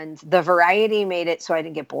And the variety made it so I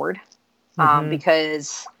didn't get bored,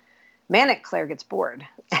 because Manic Claire gets bored.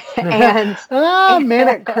 And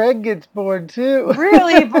Manic Craig gets bored too.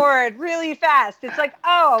 Really bored really fast. It's like,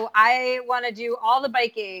 oh, I want to do all the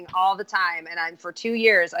biking all the time. And for 2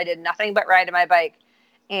 years, I did nothing but ride my bike.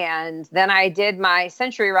 And then I did my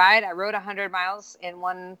century ride. I rode 100 miles in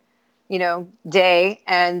one, day.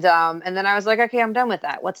 And then I was like, okay, I'm done with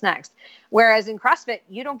that. What's next? Whereas in CrossFit,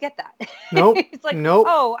 you don't get that. Nope. It's like,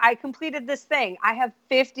 oh, I completed this thing. I have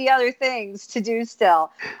 50 other things to do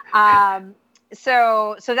still. So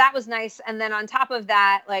that was nice. And then on top of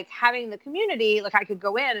that, like having the community, like I could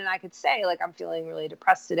go in and I could say, like, I'm feeling really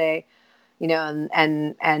depressed today,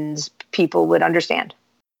 and people would understand.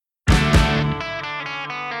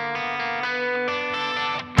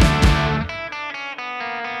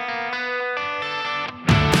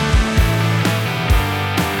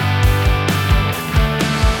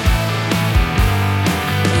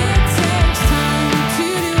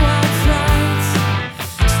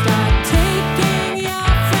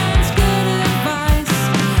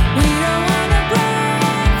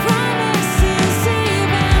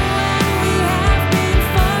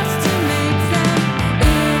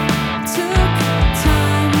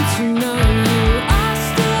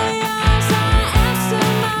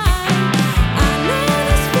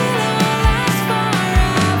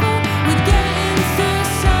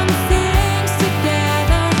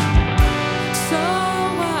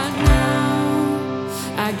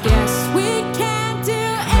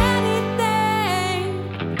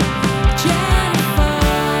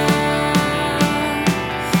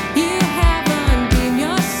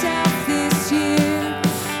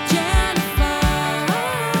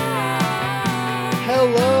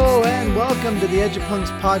 To the Edge of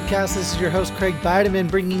Punks podcast. This is your host Craig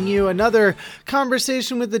Bideman, bringing you another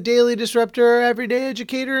conversation with the daily disruptor, everyday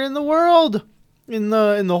educator in the world, in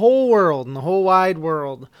the whole world, in the whole wide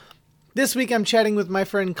world. This week I'm chatting with my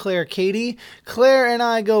friend Claire Cady. Claire and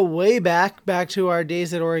I go way back to our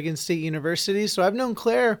days at Oregon State University. So I've known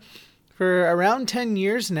Claire for around 10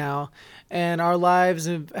 years now, and our lives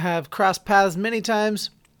have crossed paths many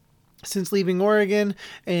times since leaving Oregon,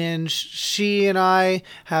 and she and I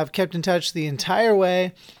have kept in touch the entire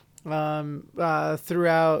way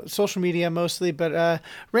throughout social media mostly, but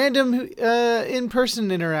random in-person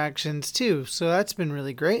interactions too. So that's been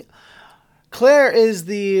really great. Claire is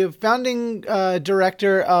the founding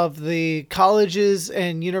director of the Colleges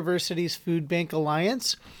and Universities Food Bank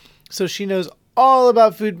Alliance. So she knows all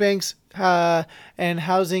about food banks and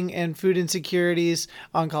housing and food insecurities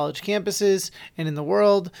on college campuses and in the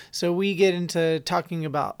world. So we get into talking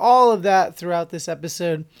about all of that throughout this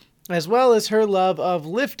episode, as well as her love of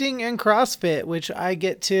lifting and CrossFit, which I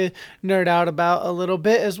get to nerd out about a little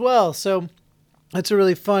bit as well. So it's a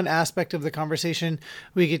really fun aspect of the conversation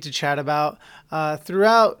we get to chat about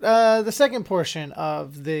throughout the second portion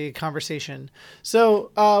of the conversation.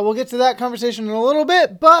 So we'll get to that conversation in a little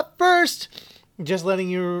bit, but first, just letting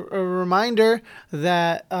you a reminder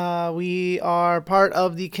that we are part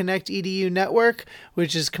of the Connect EDU network,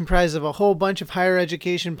 which is comprised of a whole bunch of higher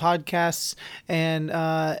education podcasts and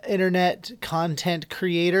internet content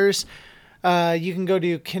creators. You can go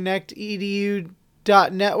to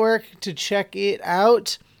connectedu.network to check it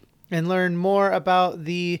out and learn more about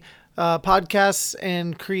the podcasts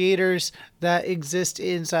and creators that exist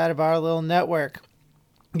inside of our little network.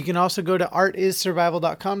 You can also go to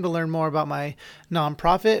artissurvival.com to learn more about my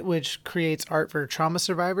nonprofit, which creates art for trauma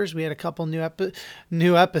survivors. We had a couple new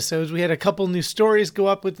episodes. We had a couple new stories go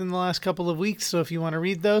up within the last couple of weeks. So if you want to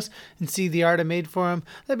read those and see the art I made for them,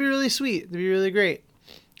 that'd be really sweet. That'd be really great.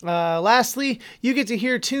 Lastly, you get to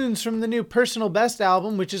hear tunes from the new Personal Best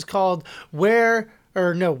album, which is called What You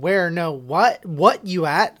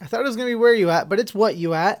At. I thought it was going to be Where You At, but it's What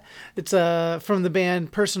You At. It's from the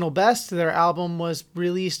band Personal Best. Their album was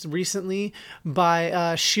released recently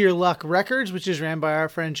by Sheer Luck Records, which is ran by our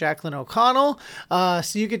friend Jacqueline O'Connell. So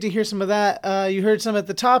you get to hear some of that. You heard some at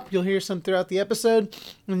the top. You'll hear some throughout the episode,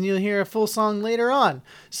 and you'll hear a full song later on.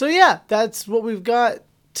 So yeah, that's what we've got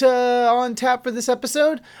on tap for this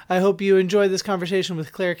episode. I hope you enjoy this conversation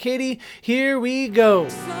with Claire Cady. Here we go.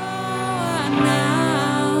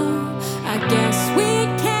 I guess we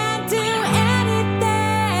can't do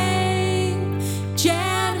anything,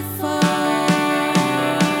 Jennifer.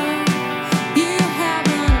 You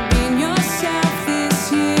haven't been yourself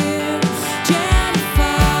this year,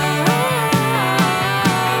 Jennifer.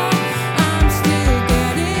 I'm still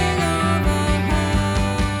getting over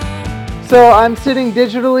her. So I'm sitting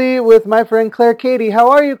digitally with my friend Claire Cady. How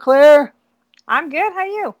are you, Claire? I'm good. How are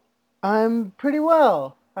you? I'm pretty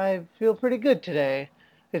well. I feel pretty good today.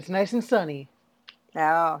 It's nice and sunny.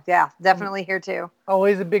 Oh, yeah, definitely here too.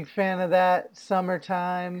 Always a big fan of that.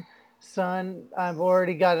 Summertime, sun. I've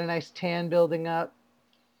already got a nice tan building up.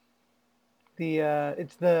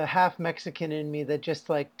 It's the half Mexican in me that just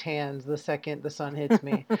like tans the second the sun hits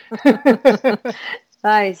me.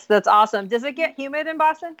 Nice. That's awesome. Does it get humid in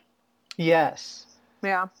Boston? Yes.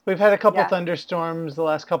 Yeah. We've had a couple Yeah. thunderstorms the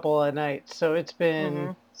last couple of nights, so it's been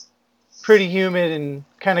hmm pretty humid and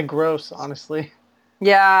kind of gross, honestly.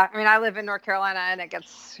 Yeah. I mean, I live in North Carolina and it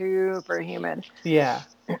gets super humid. Yeah.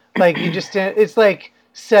 Like you just stand, it's like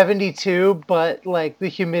 72, but like the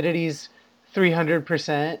humidity's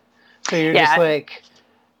 300%. So you're just Yeah. like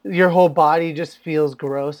your whole body just feels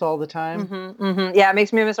gross all the time. Yeah. It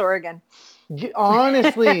makes me miss Oregon.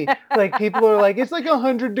 Honestly, like people are like, it's like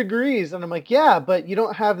 100 degrees. And I'm like, yeah, but you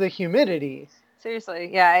don't have the humidity.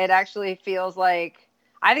 Seriously. Yeah. It actually feels like,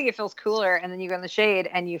 I think it feels cooler. And then you go in the shade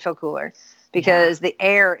and you feel cooler because the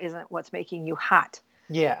air isn't what's making you hot.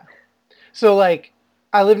 Yeah. So like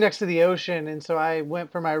I live next to the ocean, and so I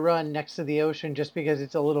went for my run next to the ocean just because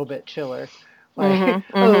it's a little bit chiller. Like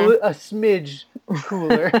a smidge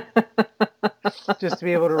cooler just to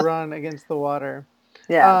be able to run against the water.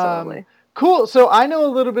 Yeah, totally. Cool. So I know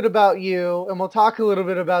a little bit about you, and we'll talk a little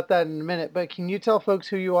bit about that in a minute. But can you tell folks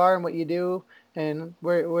who you are and what you do, and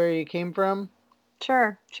where you came from?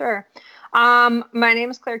 Sure, sure. My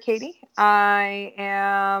name is Claire Katie. I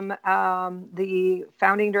am the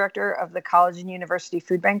founding director of the College and University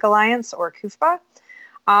Food Bank Alliance, or CUFBA.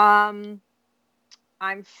 Um,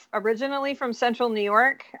 originally from Central New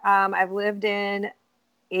York. I've lived in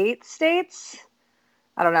 8 states.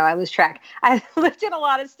 I don't know. I lose track. I've lived in a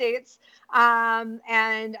lot of states.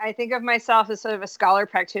 And I think of myself as sort of a scholar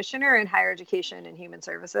practitioner in higher education and human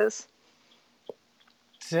services.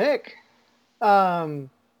 Sick. I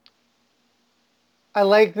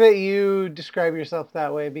like that you describe yourself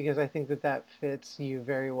that way because I think that that fits you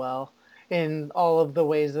very well in all of the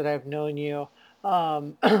ways that I've known you.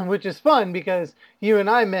 Which is fun because you and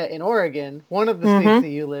I met in Oregon, one of the states that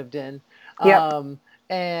you lived in. Yep.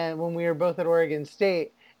 And when we were both at Oregon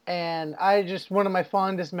State, and I just one of my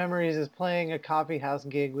fondest memories is playing a coffee house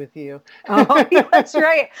gig with you. Oh, that's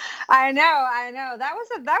right. I know. That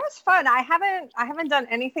was fun. I haven't done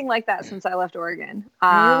anything like that since I left Oregon.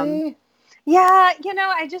 Really? Yeah,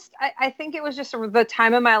 I think it was just sort of the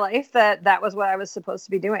time of my life that was what I was supposed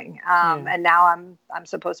to be doing. And now I'm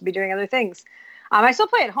supposed to be doing other things. I still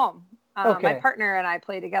play at home. My Okay. partner and I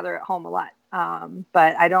play together at home a lot.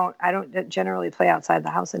 But I don't generally play outside the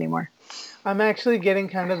house anymore. I'm actually getting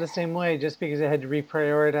kind of the same way just because I had to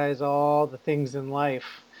reprioritize all the things in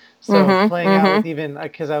life. So playing out with even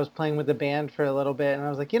because I was playing with the band for a little bit and I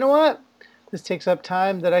was like, you know what? This takes up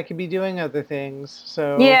time that I could be doing other things.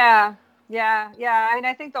 So Yeah. I mean,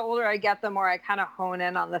 I think the older I get, the more I kind of hone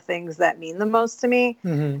in on the things that mean the most to me,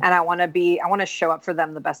 and I want to show up for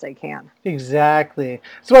them the best I can. Exactly.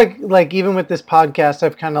 So like even with this podcast,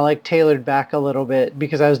 I've kind of like tailored back a little bit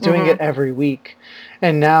because I was doing it every week.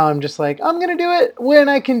 And now I'm just like, I'm going to do it when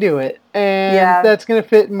I can do it. And that's going to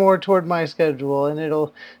fit more toward my schedule. And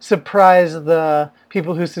it'll surprise the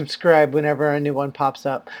people who subscribe whenever a new one pops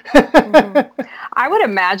up. I would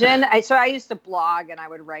imagine. So I used to blog, and I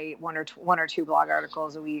would write one or two blog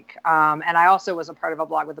articles a week. And I also was a part of a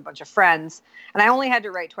blog with a bunch of friends. And I only had to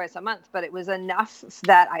write twice a month, but it was enough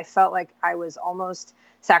that I felt like I was almost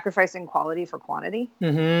sacrificing quality for quantity.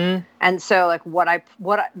 And so like what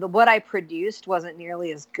I produced wasn't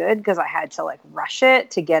nearly as good because I had to like rush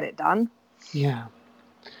it to get it done. Yeah.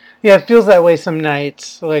 Yeah, it feels that way some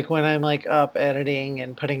nights, like when I'm like up editing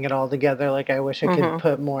and putting it all together, like I wish I could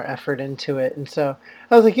put more effort into it. And so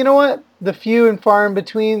I was like, you know what? The few and far in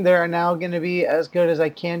between, they are now going to be as good as I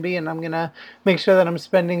can be. And I'm going to make sure that I'm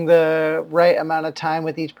spending the right amount of time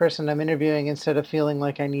with each person I'm interviewing instead of feeling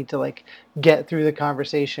like I need to like get through the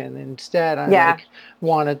conversation. Instead, I like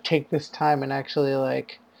want to take this time and actually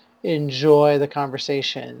like enjoy the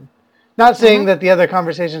conversation. Not saying that the other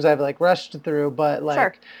conversations I've like rushed through, but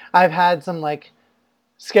like I've had some like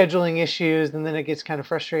scheduling issues and then it gets kind of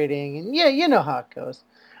frustrating and yeah, you know how it goes.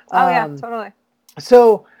 Totally.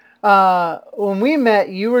 So when we met,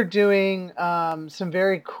 you were doing some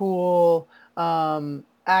very cool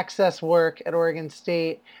access work at Oregon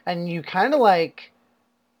State and you kind of like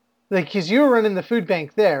because you were running the food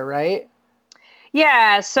bank there, right?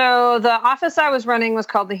 Yeah, so the office I was running was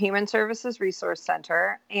called the Human Services Resource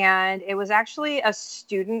Center, and it was actually a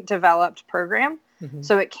student-developed program.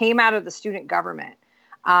 So it came out of the student government,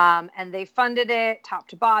 and they funded it top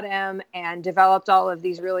to bottom and developed all of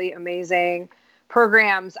these really amazing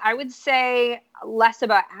programs. I would say less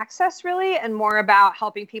about access, really, and more about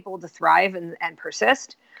helping people to thrive and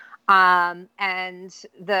persist. And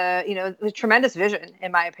the tremendous vision,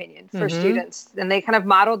 in my opinion, for students. And they kind of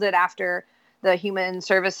modeled it after the human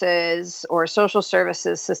services or social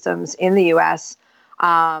services systems in the U.S.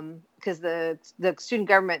 Because the student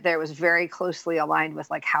government there was very closely aligned with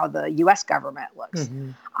like how the U.S. government looks.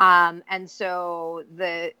 And so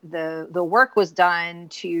the work was done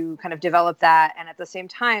to kind of develop that. And at the same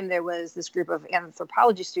time, there was this group of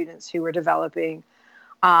anthropology students who were developing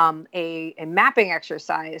a mapping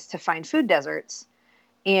exercise to find food deserts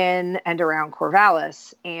in and around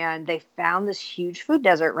Corvallis. And they found this huge food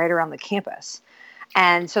desert right around the campus.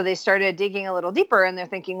 And so they started digging a little deeper, and they're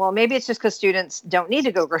thinking, well, maybe it's just because students don't need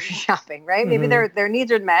to go grocery shopping, right? Maybe their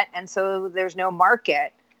needs are met, and so there's no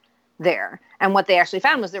market there. And what they actually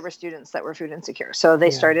found was there were students that were food insecure. So they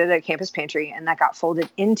started a campus pantry, and that got folded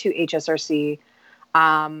into HSRC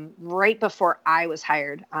right before I was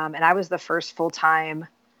hired. And I was the first full-time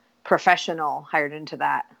professional hired into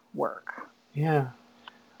that work. Yeah.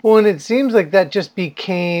 Well, and it seems like that just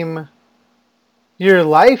became your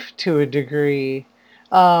life to a degree.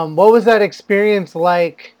 What was that experience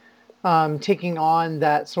like, taking on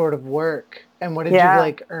that sort of work? And what did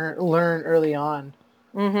you learn early on?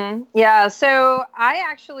 Yeah. So I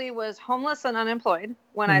actually was homeless and unemployed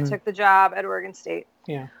when I took the job at Oregon State.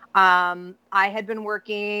 Yeah. I had been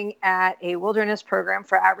working at a wilderness program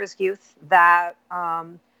for at-risk youth that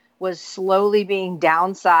was slowly being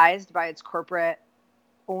downsized by its corporate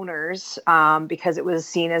owners because it was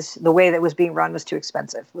seen as the way that it was being run was too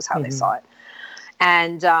expensive, was how they saw it.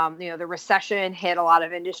 And, the recession hit a lot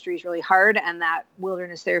of industries really hard, and that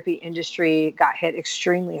wilderness therapy industry got hit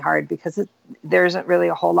extremely hard because there isn't really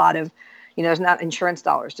a whole lot of, there's not insurance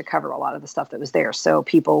dollars to cover a lot of the stuff that was there. So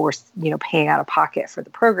people were, paying out of pocket for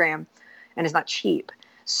the program, and it's not cheap.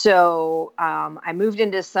 So I moved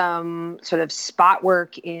into some sort of spot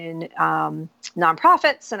work in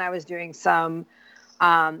nonprofits, and I was doing some,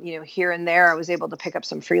 here and there. I was able to pick up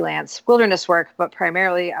some freelance wilderness work, but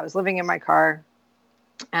primarily I was living in my car,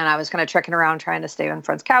 and I was kind of trekking around trying to stay on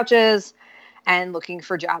friends' couches and looking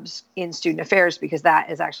for jobs in student affairs, because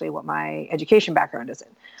that is actually what my education background is in.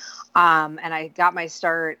 And I got my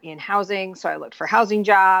start in housing. So I looked for housing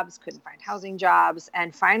jobs, couldn't find housing jobs.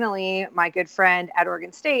 And finally, my good friend at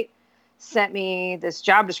Oregon State sent me this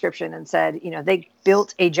job description and said, they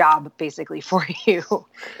built a job basically for you.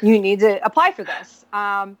 You need to apply for this.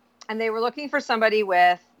 And they were looking for somebody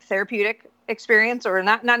with therapeutic experience, or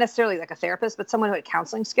not necessarily like a therapist, but someone who had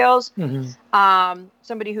counseling skills,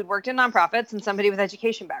 somebody who'd worked in nonprofits, and somebody with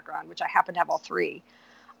education background, which I happen to have all three.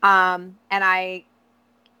 And I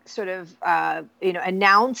sort of,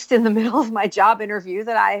 announced in the middle of my job interview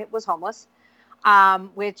that I was homeless,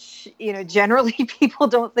 which, generally people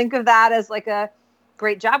don't think of that as like a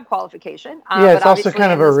great job qualification. It's also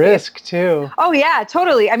kind of a risk too. Oh yeah,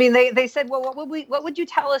 totally. I mean, they said, well, what would you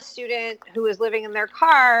tell a student who is living in their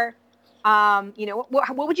car?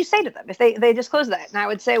 What would you say to them if they disclose that? And I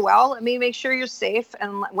would say, well, let me make sure you're safe.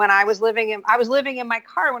 And when I was living in my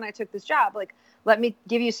car when I took this job, like, let me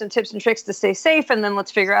give you some tips and tricks to stay safe, and then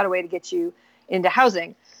let's figure out a way to get you into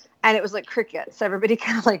housing. And it was like crickets. Everybody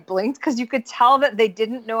kind of like blinked, because you could tell that they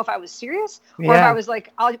didn't know if I was serious or if I was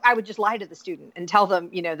like, I would just lie to the student and tell them,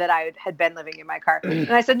 that I had been living in my car.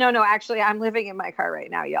 And I said, no, actually, I'm living in my car right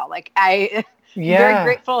now, y'all. Like, I'm very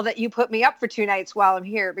grateful that you put me up for 2 nights while I'm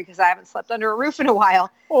here, because I haven't slept under a roof in a while.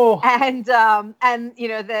 And I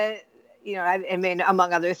mean,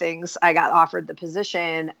 among other things, I got offered the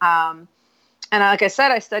position. And like I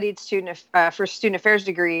said, I studied for student affairs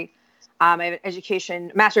degree. I have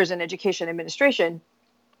an master's in education administration.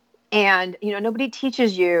 And, nobody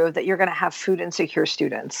teaches you that you're going to have food insecure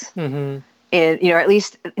students. And, at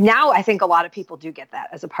least now I think a lot of people do get that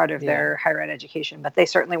as a part of their higher ed education, but they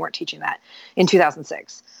certainly weren't teaching that in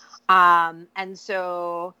 2006. And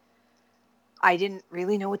so I didn't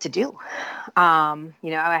really know what to do.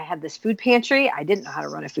 I had this food pantry. I didn't know how to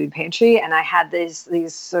run a food pantry. And I had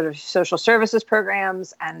these sort of social services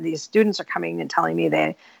programs, and these students are coming and telling me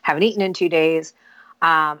they haven't eaten in 2 days.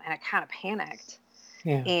 And I kind of panicked.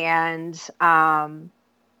 And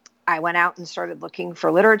I went out and started looking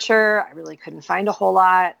for literature. I really couldn't find a whole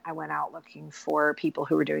lot. I went out looking for people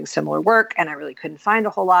who were doing similar work, and I really couldn't find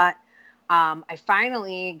a whole lot. I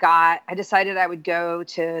decided I would go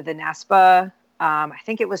to the NASPA. I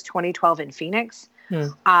think it was 2012 in Phoenix.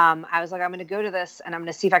 I was like, I'm going to go to this, and I'm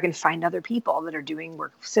going to see if I can find other people that are doing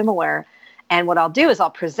work similar. And what I'll do is I'll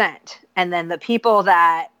present, and then the people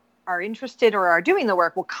that are interested or are doing the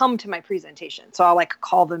work will come to my presentation. So I'll like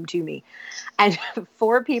call them to me. And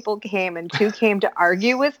 4 people came, and 2 came to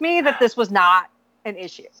argue with me that this was not an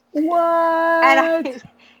issue. What? And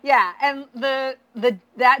Yeah, and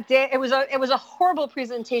that day it was a horrible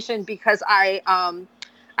presentation because I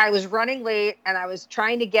was running late and I was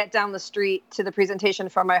trying to get down the street to the presentation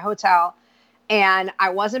from my hotel, and I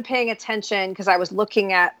wasn't paying attention because I was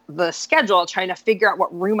looking at the schedule trying to figure out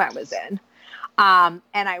what room I was in. And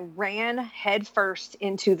I ran headfirst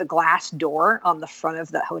into the glass door on the front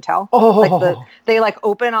of the hotel. Oh. They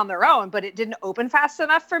open on their own, but it didn't open fast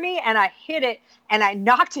enough for me, and I hit it and I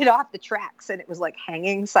knocked it off the tracks, and it was like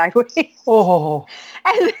hanging sideways. Oh.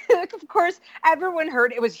 And of course, everyone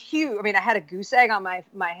heard it was huge. I mean, I had a goose egg on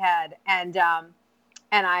my head, and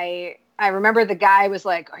I remember the guy was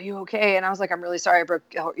like, "Are you okay?" And I was like, "I'm really sorry I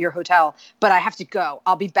broke your hotel, but I have to go.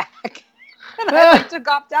 I'll be back." And I took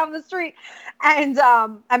off down the street, and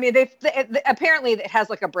I mean, apparently it has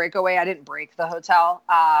like a breakaway. I didn't break the hotel.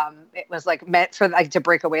 It was like meant for like to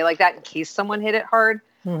break away like that in case someone hit it hard.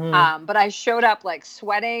 Mm-hmm. But I showed up like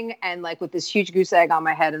sweating and like with this huge goose egg on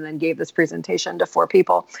my head, and then gave this presentation to 4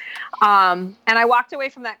 people. And I walked away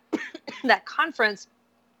from that that conference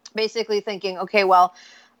basically thinking, okay, well,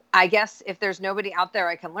 I guess if there's nobody out there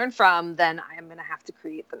I can learn from, then I'm going to have to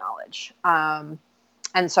create the knowledge.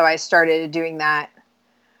 And so I started doing that.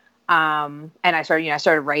 And I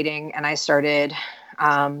started writing, and I started,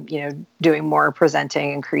 doing more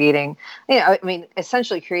presenting and creating,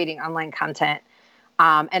 essentially creating online content.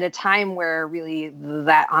 At a time where really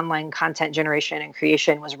that online content generation and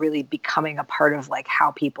creation was really becoming a part of like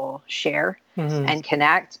how people share Mm-hmm. and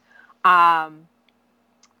connect.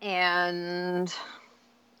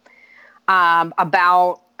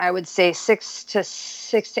 About, I would say 6 to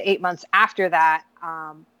 8 months after that,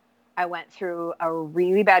 I went through a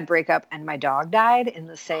really bad breakup, and my dog died in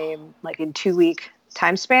the same, like in 2-week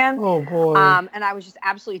time span. Oh boy. And I was just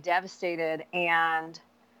absolutely devastated. And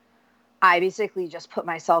I basically just put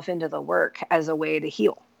myself into the work as a way to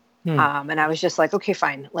heal. And I was just like, okay,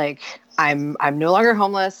 fine. Like I'm no longer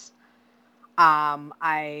homeless.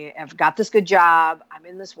 I have got this good job. I'm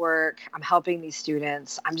in this work. I'm helping these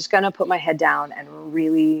students. I'm just going to put my head down and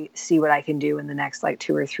really see what I can do in the next like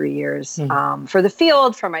 2 or 3 years, for the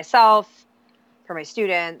field, for myself, for my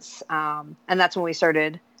students. And that's when I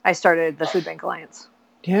started the Food Bank Alliance.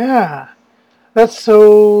 Yeah. That's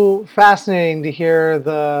so fascinating to hear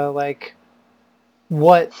the like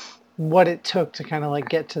what it took to kind of like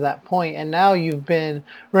get to that point. And now you've been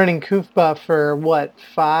running Koofba for what,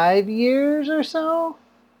 5 years or so?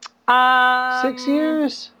 6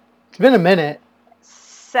 years? It's been a minute.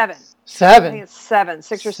 7. 7. I think it's 7,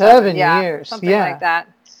 6 or 7 yeah, years. something Yeah. like that.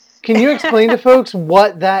 Can you explain to folks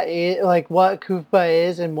what that is, like what Koofba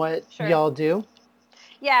is and what Sure. y'all do?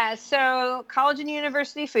 Yeah, so College and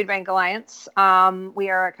University Food Bank Alliance. We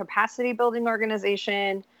are a capacity building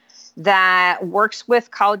organization that works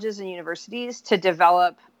with colleges and universities to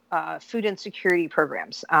develop food insecurity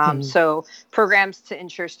programs. So programs to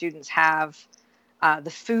ensure students have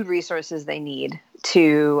the food resources they need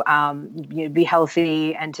to be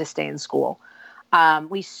healthy and to stay in school.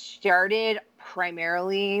 We started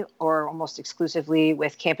primarily or almost exclusively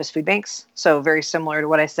with campus food banks. So very similar to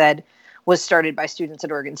what I said, was started by students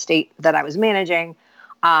at Oregon State that I was managing.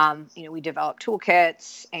 We developed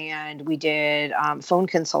toolkits, and we did phone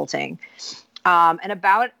consulting. And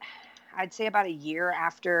I'd say about a year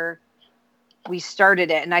after we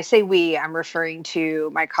started it, and I say we, I'm referring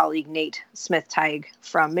to my colleague Nate Smith-Teig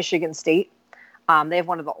from Michigan State. They have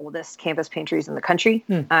one of the oldest campus pantries in the country.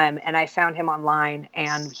 And I found him online,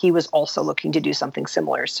 and he was also looking to do something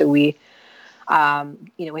similar. So we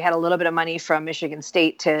had a little bit of money from Michigan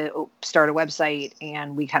State to start a website,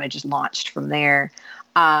 and we kind of just launched from there.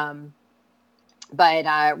 But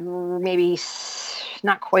maybe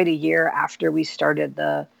not quite a year after we started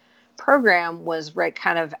the program was right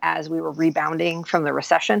kind of as we were rebounding from the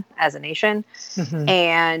recession as a nation.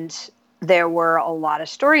 And there were a lot of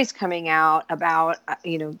stories coming out about,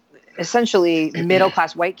 essentially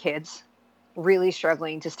middle-class white kids really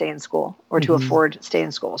struggling to stay in school or to afford to stay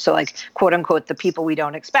in school. So like, quote unquote, the people we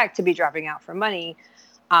don't expect to be dropping out for money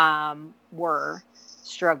were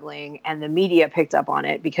struggling, and the media picked up on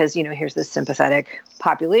it because, here's this sympathetic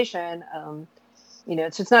population. So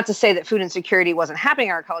it's not to say that food insecurity wasn't happening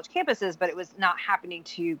on our college campuses, but it was not happening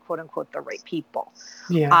to quote unquote the right people.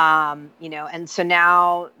 Yeah. And so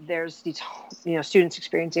now there's these, students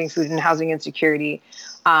experiencing food and housing insecurity,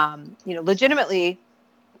 legitimately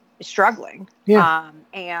struggling. Yeah.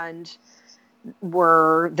 And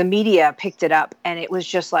the media picked it up, and it was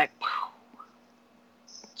just like,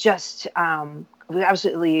 it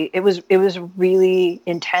was really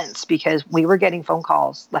intense because we were getting phone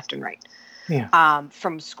calls left and right. Yeah.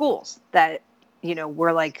 From schools that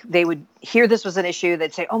were like, they would hear this was an issue.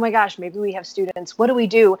 They'd say, oh my gosh, maybe we have students. What do we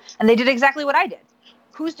do? And they did exactly what I did.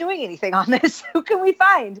 Who's doing anything on this? Who can we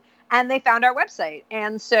find? And they found our website.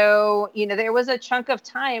 And so, there was a chunk of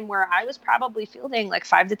time where I was probably fielding like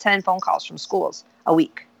 5 to 10 phone calls from schools a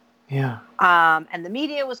week. Yeah. And the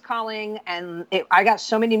media was calling, and I got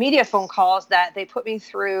so many media phone calls that they put me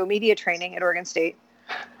through media training at Oregon State.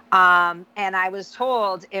 And I was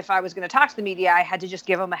told if I was going to talk to the media, I had to just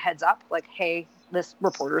give them a heads up, like, hey, this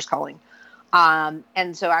reporter's calling.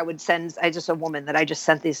 And so I just a woman that I just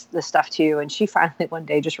sent this stuff to, and she finally one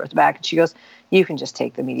day just wrote back and she goes, you can just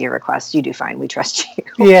take the media requests. You do fine. We trust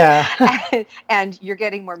you. Yeah. and you're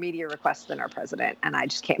getting more media requests than our president, and I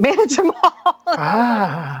just can't manage them all.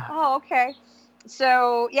 Oh, okay.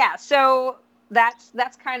 So, yeah. So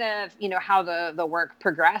that's kind of, how the work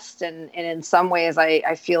progressed. And in some ways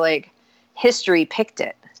I feel like history picked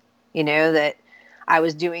it, that I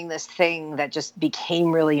was doing this thing that just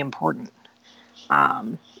became really important.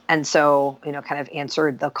 And so, kind of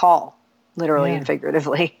answered the call, literally and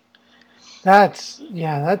figuratively. That's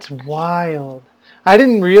wild. I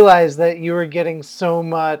didn't realize that you were getting so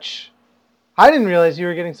much. I didn't realize you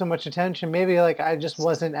were getting so much attention. Maybe like I just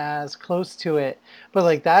wasn't as close to it, but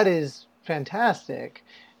like that is fantastic.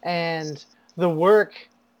 And the work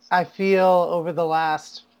I feel over the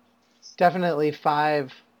last definitely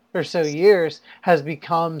 5 or so years has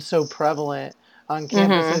become so prevalent on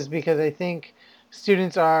campuses because I think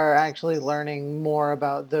students are actually learning more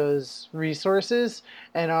about those resources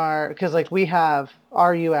and because like we have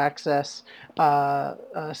RU Access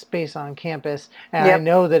space on campus, and I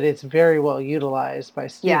know that it's very well utilized by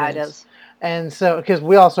students. Yeah, it is. And so, because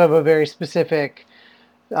we also have a very specific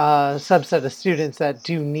subset of students that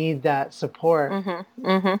do need that support.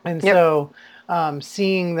 And so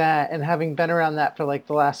seeing that and having been around that for like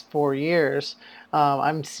the last 4 years,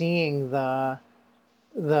 I'm seeing the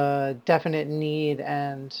definite need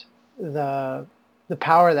and the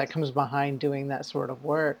power that comes behind doing that sort of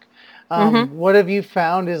work. What have you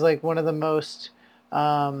found is like one of the most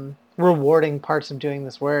rewarding parts of doing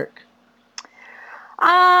this work?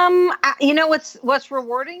 What's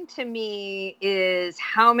rewarding to me is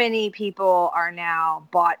how many people are now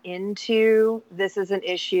bought into this is an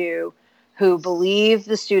issue, who believe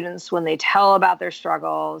the students when they tell about their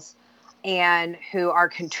struggles, and who are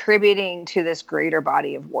contributing to this greater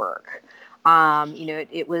body of work.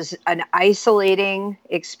 It was an isolating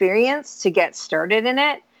experience to get started in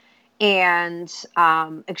it, and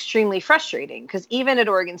extremely frustrating, because even at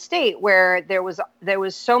Oregon State, where there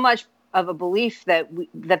was so much of a belief that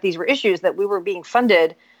these were issues, that we were being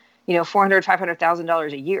funded,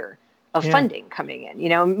 $400,000-$500,000 a year of funding coming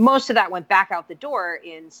in. Most of that went back out the door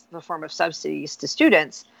in the form of subsidies to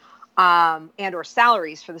students. And or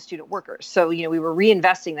salaries for the student workers. So, we were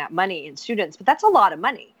reinvesting that money in students, but that's a lot of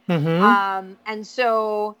money. And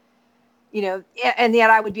so, and yet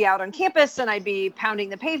I would be out on campus and I'd be pounding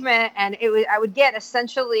the pavement, and I would get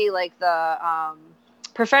essentially like the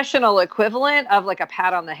professional equivalent of like a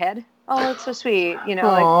pat on the head. Oh, that's so sweet.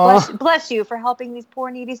 Like bless you for helping these poor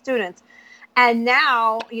needy students. And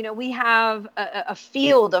now, we have a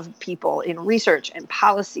field of people in research and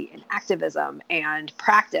policy and activism and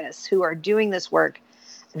practice who are doing this work.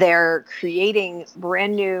 They're creating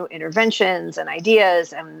brand new interventions and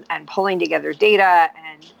ideas and pulling together data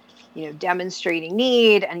and, demonstrating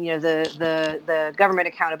need. And, the Government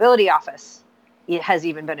Accountability Office, it has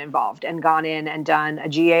even been involved and gone in and done a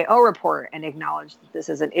GAO report and acknowledged that this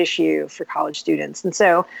is an issue for college students. And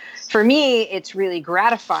so for me, it's really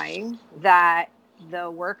gratifying that the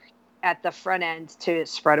work at the front end to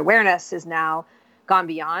spread awareness is now gone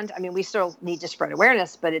beyond. I mean, we still need to spread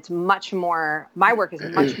awareness, but it's much more, my work is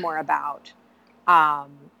much more about, coming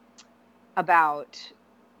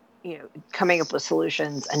up with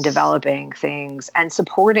solutions and developing things and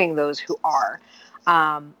supporting those who are.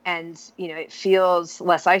 It feels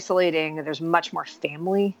less isolating. There's much more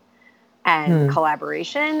family and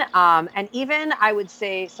collaboration. And even, I would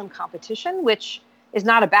say, some competition, which is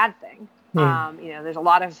not a bad thing. There's a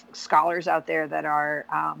lot of scholars out there that are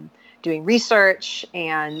doing research,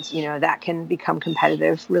 and, that can become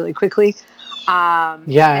competitive really quickly. I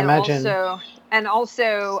imagine.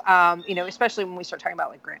 Also, especially when we start talking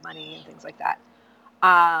about like grant money and things like that.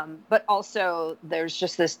 But also there's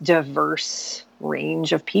just this diverse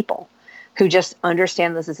range of people who just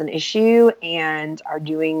understand this is an issue and are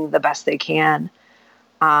doing the best they can.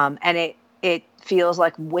 And it feels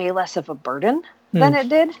like way less of a burden than it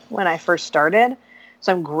did when I first started.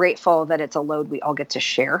 So I'm grateful that it's a load we all get to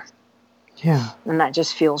share. Yeah. And that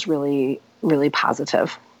just feels really, really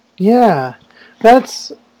positive. Yeah.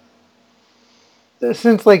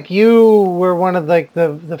 since like you were one of like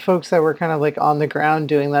the folks that were kind of like on the ground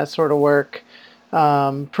doing that sort of work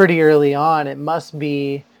pretty early on, it must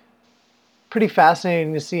be pretty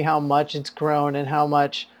fascinating to see how much it's grown and how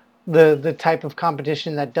much the type of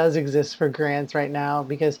competition that does exist for grants right now,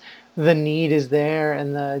 because the need is there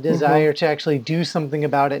and the Mm-hmm. desire to actually do something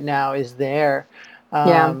about it now is there.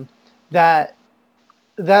 Yeah. Um, that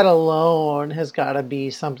that alone has got to be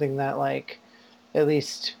something that like at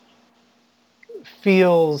least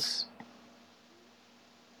feels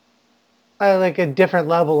like a different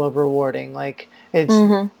level of rewarding. Like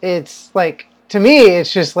Mm-hmm. it's like to me,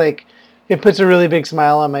 it's just like it puts a really big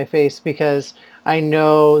smile on my face because I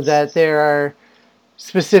know that there are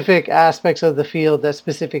specific aspects of the field that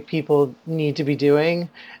specific people need to be doing,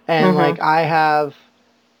 and Mm-hmm. like I have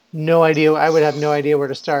no idea. I would have no idea where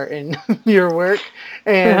to start in your work.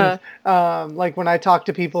 And like when I talk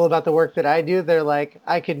to people about the work that I do, they're like,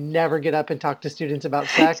 I could never get up and talk to students about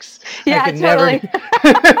sex. I Yeah, could never.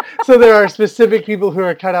 totally. So there are specific people who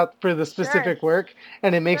are cut out for the Sure. specific work,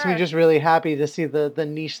 and it makes me Sure. just really happy to see the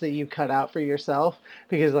niche that you cut out for yourself.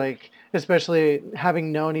 Because like, especially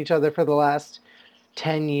having known each other for the last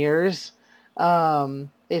 10 years,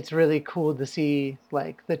 it's really cool to see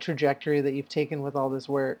like the trajectory that you've taken with all this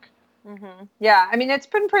work. Yeah, I mean, it's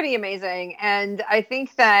been pretty amazing. And I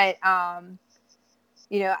think that,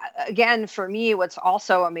 again, for me, what's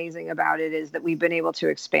also amazing about it is that we've been able to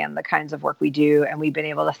expand the kinds of work we do, and we've been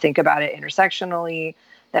able to think about it intersectionally,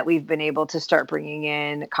 that we've been able to start bringing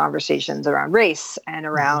in conversations around race and Mhm.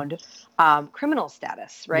 around criminal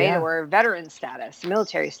status, right? Yeah. Or veteran status,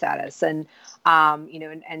 military status, and,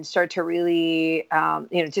 and start to really,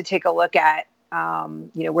 to take a look at,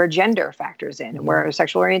 where gender factors in and Hmm. where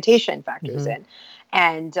sexual orientation factors Hmm. in.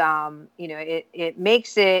 And it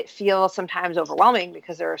makes it feel sometimes overwhelming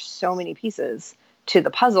because there are so many pieces to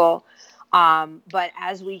the puzzle. But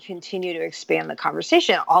as we continue to expand the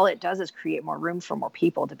conversation, all it does is create more room for more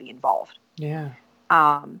people to be involved. Yeah.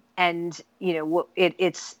 And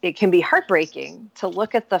it can be heartbreaking to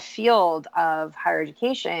look at the field of higher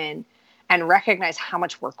education and recognize how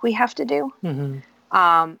much work we have to do, Hmm.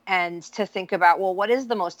 and to think about, well, what is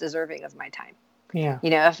the most deserving of my time? Yeah.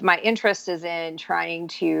 If my interest is in trying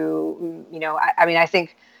to, I mean, I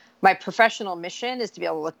think my professional mission is to be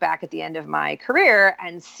able to look back at the end of my career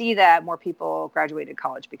and see that more people graduated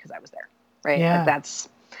college because I was there, right? Like Yeah. that's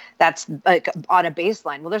like on a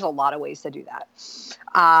baseline. Well, there's a lot of ways to do that.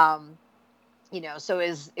 So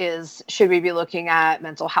should we be looking at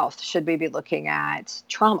mental health? Should we be looking at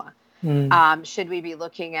trauma? Mm. Should we be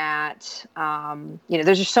looking at,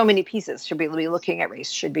 there's just so many pieces. Should we be looking at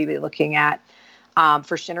race? Should we be looking at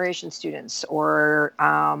first generation students, or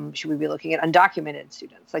should we be looking at undocumented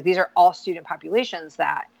students? Like these are all student populations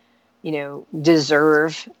that,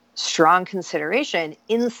 deserve strong consideration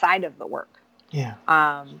inside of the work. Yeah.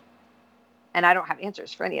 And I don't have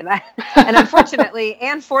answers for any of that. And unfortunately,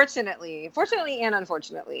 fortunately and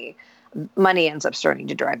unfortunately, money ends up starting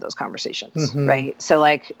to drive those conversations, Hmm. right? So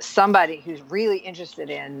like somebody who's really interested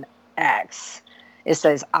in X, it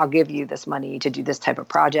says, I'll give you this money to do this type of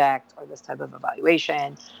project or this type of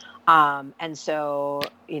evaluation. And so,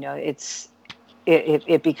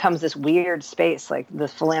 it becomes this weird space. Like the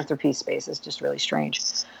philanthropy space is just really strange.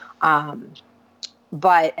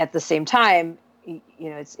 But at the same time,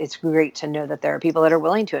 it's great to know that there are people that are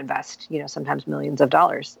willing to invest, sometimes millions of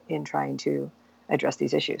dollars in trying to address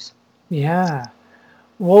these issues. Yeah.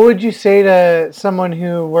 What would you say to someone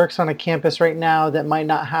who works on a campus right now that might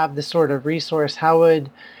not have this sort of resource? How would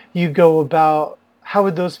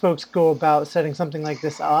those folks go about setting something like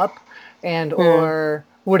this up? And Hmm. or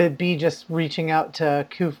would it be just reaching out to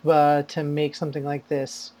KUFBA to make something like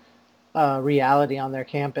this reality on their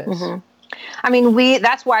campus? Hmm. I mean,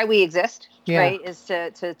 that's why we exist, Yeah. right? Is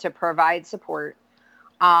to provide support.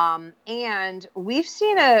 And we've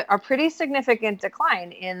seen a pretty significant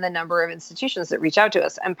decline in the number of institutions that reach out to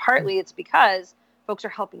us. And partly it's because folks are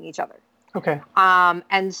helping each other. Okay.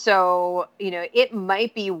 And so, it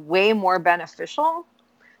might be way more beneficial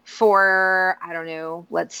for, I don't know,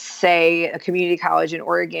 let's say a community college in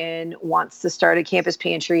Oregon wants to start a campus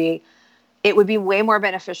pantry. It would be way more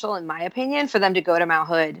beneficial, in my opinion, for them to go to Mount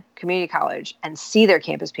Hood Community College and see their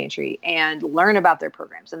campus pantry and learn about their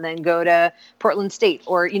programs, and then go to Portland State,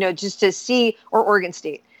 or, just to see, or Oregon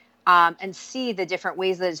State, and see the different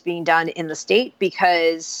ways that it's being done in the state,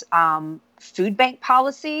 because food bank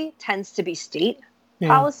policy tends to be state Yeah.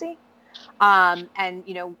 policy. And,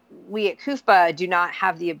 we at KUFBA do not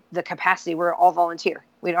have the capacity. We're all volunteer.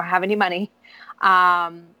 We don't have any money.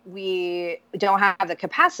 we don't have the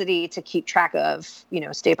capacity to keep track of,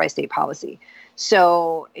 state by state policy.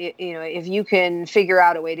 So, if you can figure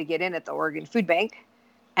out a way to get in at the Oregon Food Bank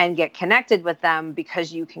and get connected with them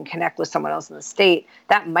because you can connect with someone else in the state,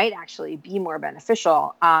 that might actually be more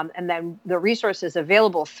beneficial. And then the resources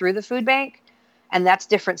available through the food bank, and that's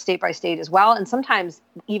different state by state as well. And sometimes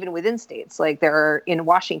even within states, like there are in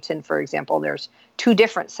Washington, for example, there's 2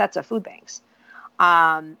 different sets of food banks.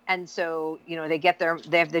 And so, they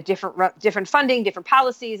have the different funding, different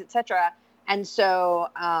policies, et cetera. And so,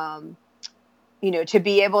 to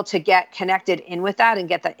be able to get connected in with that and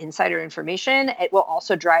get that insider information, it will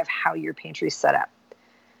also drive how your pantry's set up.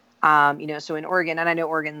 So in Oregon, and I know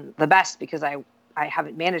Oregon the best because I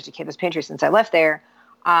haven't managed a campus pantry since I left there.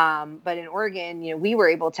 But in Oregon, we were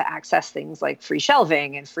able to access things like free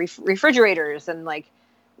shelving and free refrigerators and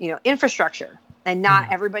infrastructure. And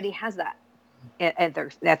not everybody has that at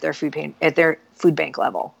their food bank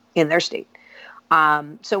level in their state.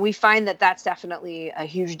 So we find that that's definitely a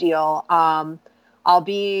huge deal. I'll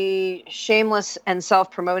be shameless and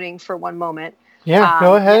self-promoting for one moment. Yeah,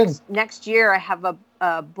 go ahead. Next year, I have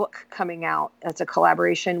a book coming out. It's a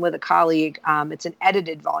collaboration with a colleague. It's an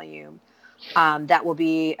edited volume that will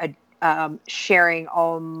be sharing,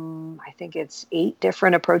 I think it's 8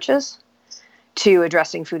 different approaches to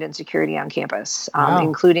addressing food insecurity on campus,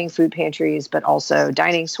 including food pantries, but also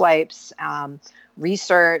dining swipes,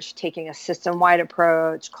 research, taking a system-wide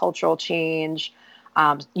approach, cultural change,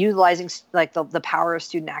 utilizing the power of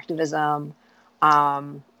student activism.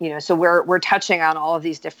 So we're touching on all of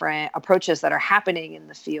these different approaches that are happening in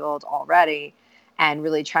the field already, and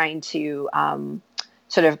really trying to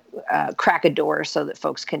crack a door so that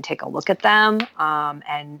folks can take a look at them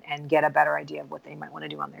and get a better idea of what they might want to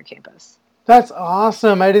do on their campus. That's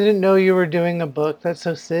awesome. I didn't know you were doing a book. That's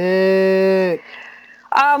so sick.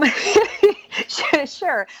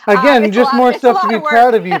 Sure. Again, just more stuff to be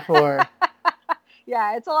proud of you for.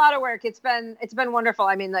 Yeah, it's a lot of work. It's been wonderful.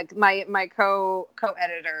 I mean, like my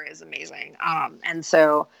co-editor is amazing. And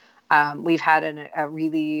so we've had a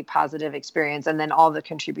really positive experience, and then all the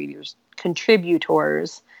contributors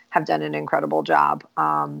have done an incredible job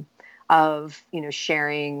of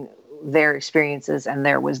sharing their experiences and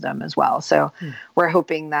their wisdom as well. So we're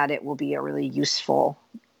hoping that it will be a really useful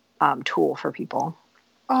tool for people.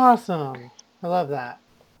 Awesome. I love that.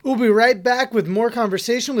 We'll be right back with more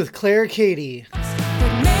conversation with Claire Cady.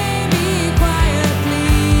 But maybe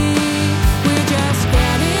quietly, we're just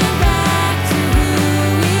getting back to who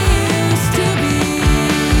we used to be.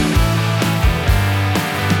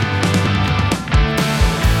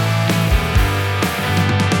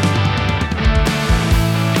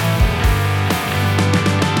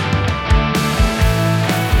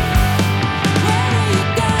 Where do you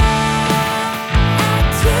go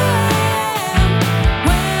at 2 a.m.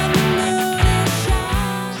 when the moon is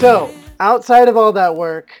shining? So, outside of all that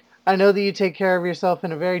work, I know that you take care of yourself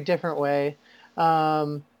in a very different way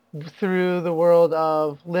through the world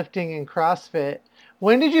of lifting and CrossFit.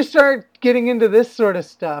 When did you start getting into this sort of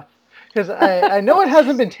stuff? Because I know it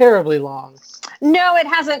hasn't been terribly long. No, it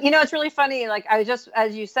hasn't. It's really funny. Like as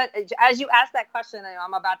you asked that question,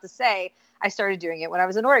 I'm about to say, I started doing it when I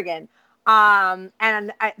was in Oregon.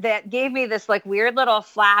 That gave me this weird little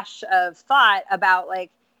flash of thought about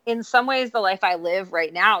in some ways the life I live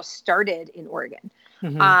right now started in Oregon.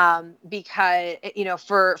 Because,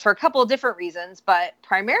 for a couple of different reasons, but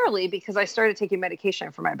primarily because I started taking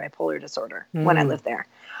medication for my bipolar disorder when I lived there.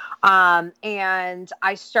 And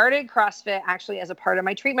I started CrossFit actually as a part of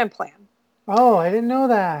my treatment plan. Oh, I didn't know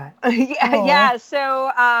that. Yeah.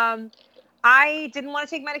 So, I didn't want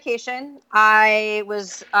to take medication. I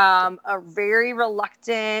was, very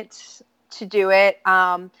reluctant to do it.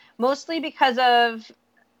 Mostly because of,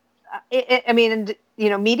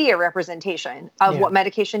 media representation of what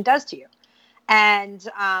medication does to you. And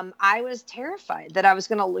I was terrified that I was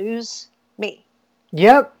going to lose me.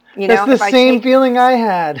 Yep. That's the same feeling I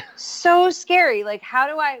had. So scary.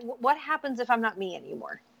 What happens if I'm not me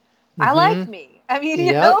anymore? I like me.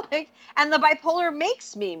 And the bipolar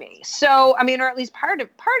makes me. So, or at least part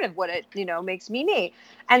of what it, makes me.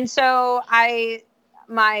 And so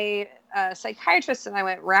my psychiatrist and I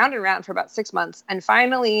went round and round for about 6 months and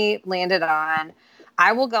finally landed on,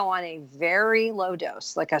 I will go on a very low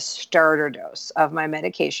dose, like a starter dose of my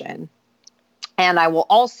medication. And I will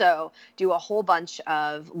also do a whole bunch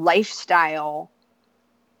of lifestyle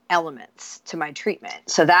elements to my treatment.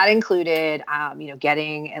 So that included,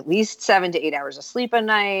 getting at least 7 to 8 hours of sleep a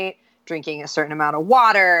night, drinking a certain amount of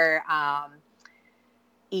water,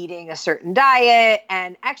 eating a certain diet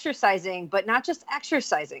and exercising, but not just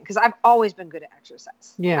exercising, because I've always been good at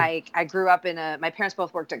exercise. Yeah. I grew up my parents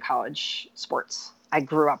both worked at college sports. I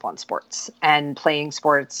grew up on sports and playing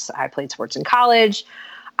sports. I played sports in college.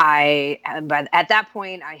 But at that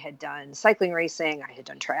point, I had done cycling racing. I had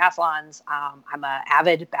done triathlons. I'm an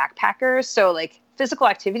avid backpacker. So like physical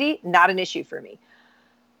activity, not an issue for me.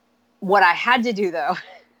 What I had to do though,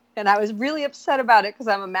 and I was really upset about it because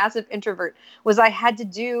I'm a massive introvert, was I had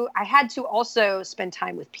to also spend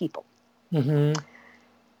time with people. Mm-hmm.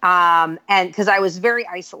 And because I was very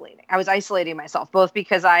isolating. I was isolating myself, both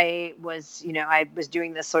because I was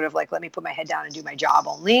doing this sort of like, let me put my head down and do my job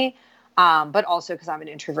only. But also because I'm an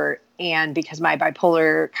introvert and because my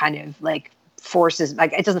bipolar kind of like forces,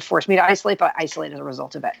 like it doesn't force me to isolate, but I isolate as a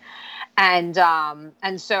result of it. And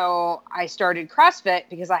so I started CrossFit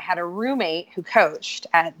because I had a roommate who coached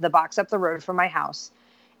at the box up the road from my house.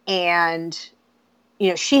 And,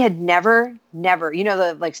 she had never,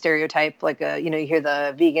 the like stereotype, like, you hear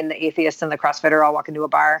the vegan, the atheist, and the CrossFitter all walk into a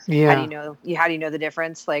bar. Yeah. How do you know the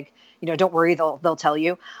difference? Like, don't worry, they'll tell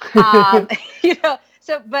you.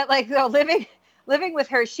 So, but like living with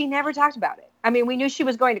her, she never talked about it. I mean, we knew she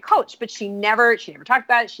was going to coach, but she never talked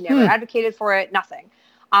about it. She never advocated for it, nothing.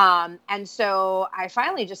 And so I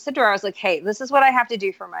finally just said to her, I was like, hey, this is what I have to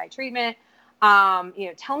do for my treatment.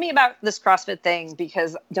 Tell me about this CrossFit thing,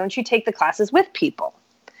 because don't you take the classes with people?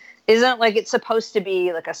 Isn't like it's supposed to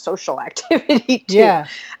be like a social activity too? Yeah.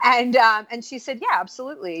 And she said, yeah,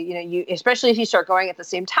 absolutely. You especially if you start going at the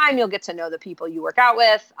same time, you'll get to know the people you work out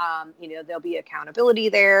with. There'll be accountability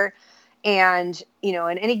there. And, in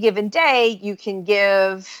any given day, you can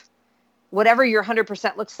give whatever your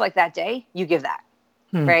 100% looks like that day, you give that.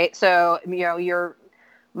 Right. So,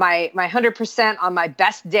 my 100% on my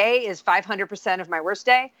best day is 500% of my worst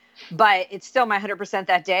day, but it's still my 100%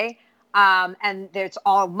 that day. And it's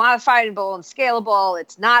all modifiable and scalable.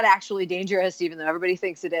 It's not actually dangerous, even though everybody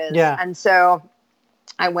thinks it is. Yeah. And so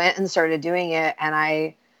I went and started doing it, and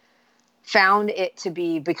I found it to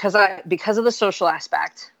be because of the social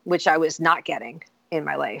aspect, which I was not getting in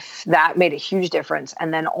my life. That made a huge difference.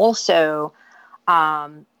 And then also,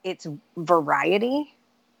 it's variety.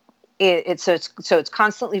 It's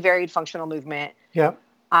constantly varied functional movement. Yep.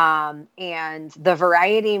 And the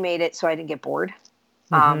variety made it so I didn't get bored.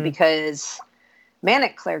 Because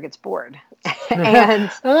Manic Claire gets bored.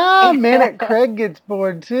 And Manic Craig gets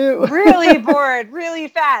bored too. really bored really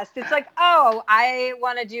fast. It's like, oh, I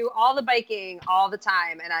want to do all the biking all the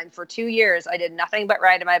time. And for 2 years, I did nothing but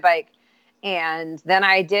ride my bike. And then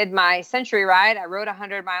I did my century ride. I rode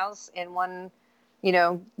 100 miles in one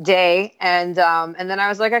day. And then I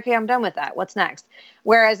was like, okay, I'm done with that. What's next?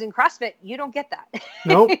 Whereas in CrossFit, you don't get that.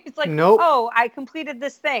 Nope. It's like, nope. oh, I completed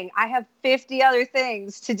this thing. I have 50 other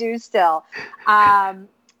things to do still.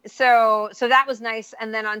 So that was nice.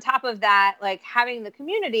 And then on top of that, like having the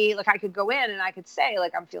community, like I could go in and I could say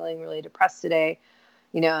like, I'm feeling really depressed today,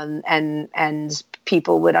 and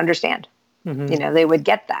people would understand. They would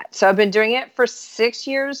get that. So I've been doing it for 6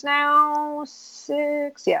 years now.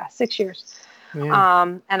 6 years.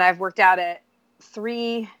 Yeah. And I've worked out at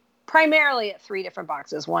primarily at 3 different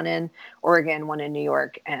boxes, one in Oregon, one in New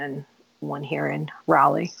York, and one here in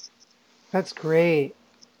Raleigh. That's great.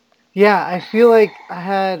 Yeah, I feel like I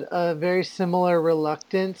had a very similar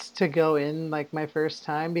reluctance to go in like my first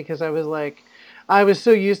time, because I was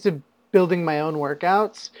so used to building my own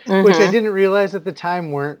workouts, which I didn't realize at the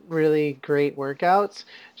time weren't really great workouts,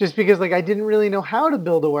 just because like I didn't really know how to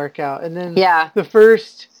build a workout. And then the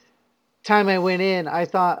first time I went in, I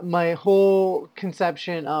thought my whole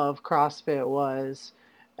conception of CrossFit was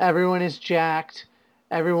everyone is jacked,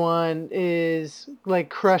 everyone is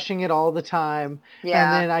like crushing it all the time. And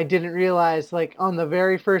then I didn't realize like on the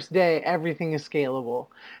very first day, everything is scalable.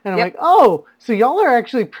 And I'm like, oh, so y'all are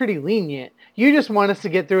actually pretty lenient. You just want us to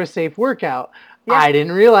get through a safe workout. I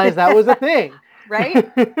didn't realize that was a thing.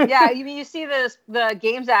 Right? Yeah. You see the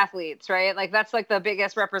games athletes, right? Like that's like the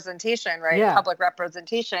biggest representation, right? Yeah. Public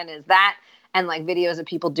representation is that, and like videos of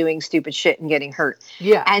people doing stupid shit and getting hurt.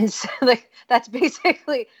 Yeah. And so like that's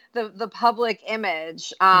basically the public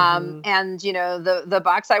image. And the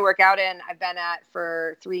box I work out in, I've been at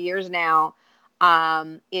for 3 years now,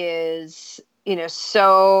 is,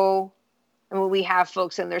 so I mean, we have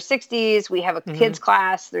folks in their 60s, we have a kids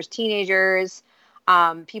class, there's teenagers,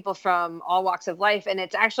 people from all walks of life. And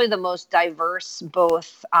it's actually the most diverse,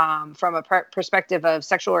 both from a perspective of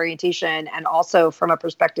sexual orientation and also from a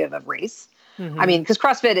perspective of race. I mean, because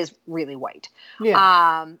CrossFit is really white.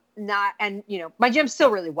 Yeah. My gym's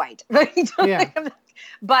still really white. Yeah.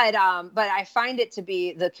 But I find it to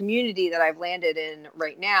be the community that I've landed in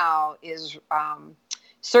right now is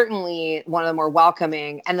certainly one of the more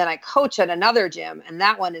welcoming. And then I coach at another gym, and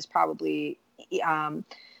that one is probably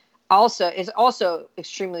also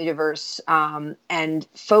extremely diverse, and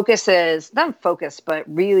focuses not focus, but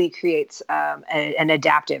really creates an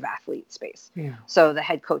adaptive athlete space. Yeah. So the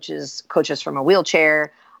head coaches from a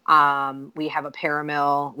wheelchair. We have a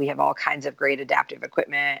paramill. We have all kinds of great adaptive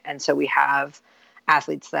equipment, and so we have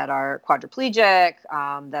athletes that are quadriplegic,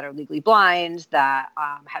 that are legally blind, that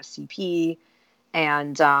have CP,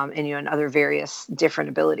 and and other various different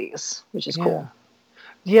abilities, which is cool.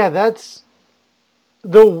 Yeah, that's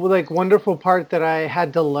the like wonderful part that I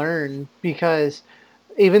had to learn, because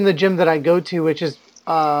even the gym that I go to, which is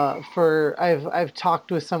I've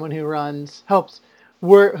talked with someone who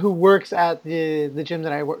who works at the gym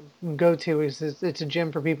that I go to. It's a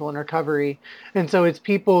gym for people in recovery, and so it's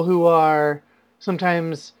people who are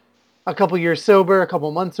sometimes a couple years sober, a couple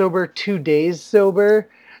months sober, 2 days sober.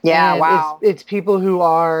 Yeah, And wow. it's people who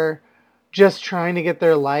are just trying to get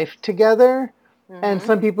their life together. And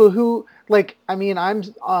some people who, like, I mean, I'm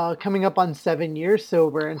coming up on 7 years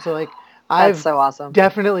sober, and so like That's I've so awesome.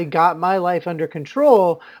 definitely got my life under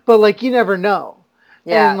control, but like you never know.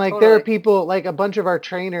 Yeah, And like there are totally. people, like a bunch of our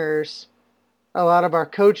trainers, a lot of our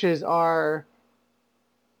coaches are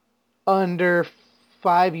under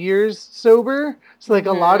 5 years sober. So like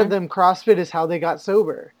a lot of them, CrossFit is how they got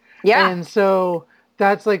sober. Yeah. And so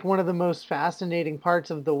that's like one of the most fascinating parts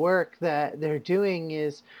of the work that they're doing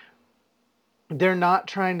is they're not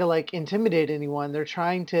trying to like intimidate anyone. They're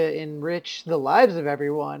trying to enrich the lives of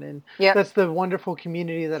everyone. And Yep. that's the wonderful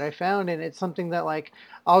community that I found. And it's something that like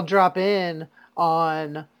I'll drop in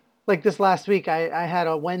on, like this last week, I had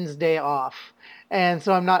a Wednesday off. And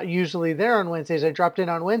so I'm not usually there on Wednesdays. I dropped in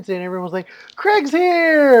on Wednesday and everyone was like, Craig's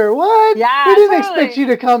here. What? Yeah, We didn't totally. expect you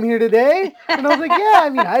to come here today. And I was like, yeah, I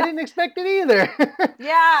mean, I didn't expect it either.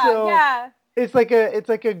 Yeah, So, yeah. it's like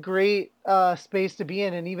a great space to be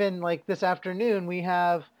in. And even like this afternoon we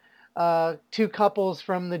have two couples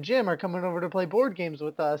from the gym are coming over to play board games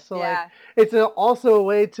with us. So Yeah. like it's also a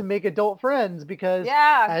way to make adult friends, because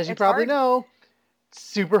Yeah, as you it's probably hard. know, it's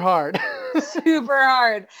super hard. Super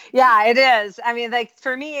hard. Yeah, it is. I mean, like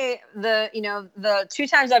for me, the 2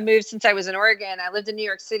 times I've moved since I was in Oregon, I lived in New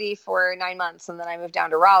York City for 9 months, and then I moved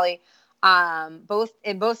down to Raleigh. In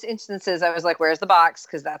both instances, I was like, "Where's the box?"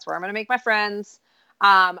 Because that's where I'm going to make my friends.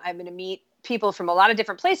 I'm going to meet people from a lot of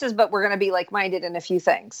different places, but we're going to be like-minded in a few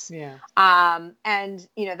things. Yeah. And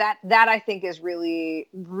that I think is really,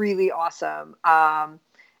 really awesome.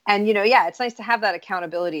 And it's nice to have that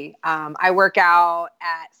accountability. I work out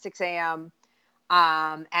at 6 a.m.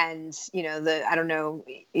 And I don't know,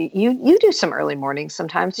 you do some early mornings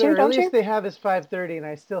sometimes The too, don't you? earliest they have is 5:30, and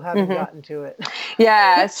I still haven't gotten to it.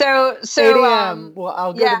 Yeah. So 8 a.m. Well,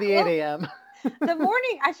 I'll go yeah, to the 8 a.m. the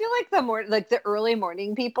morning, I feel like the early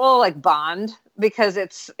morning people like bond, because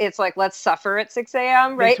it's like, let's suffer at 6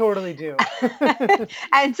 a.m. They right? totally do.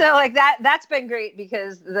 And so like that's been great,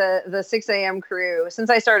 because the 6 a.m. crew,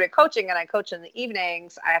 since I started coaching and I coach in the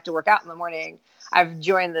evenings, I have to work out in the morning. I've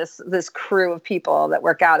joined this crew of people that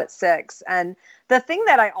work out at 6. And the thing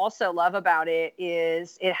that I also love about it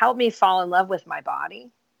is it helped me fall in love with my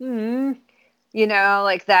body. Mhm.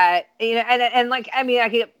 Like that, and like, I mean,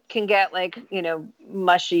 I can get like,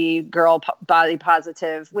 mushy girl body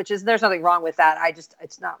positive, which is, there's nothing wrong with that.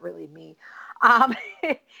 It's not really me.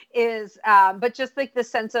 But just like the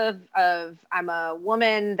sense of I'm a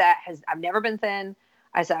woman I've never been thin.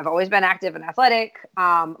 I said, I've always been active and athletic.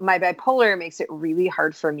 My bipolar makes it really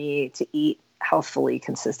hard for me to eat healthfully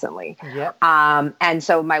consistently. Yep. And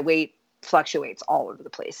so my weight fluctuates all over the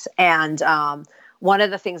place. And, one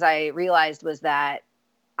of the things I realized was that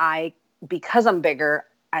because I'm bigger,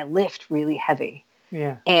 I lift really heavy.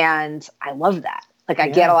 Yeah. And I love that. Like I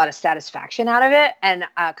get a lot of satisfaction out of it. And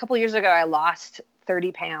a couple of years ago, I lost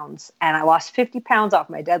 30 pounds, and I lost 50 pounds off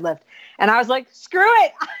my deadlift. And I was like, screw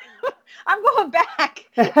it. I'm going back.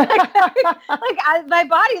 My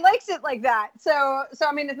body likes it like that. So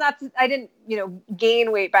I mean, it's not, I didn't,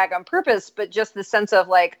 gain weight back on purpose, but just the sense of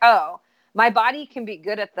like, oh, my body can be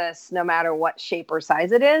good at this no matter what shape or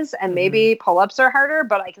size it is. And maybe pull-ups are harder,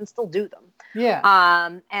 but I can still do them. Yeah.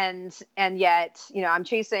 And yet, I'm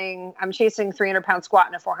chasing 300-pound squat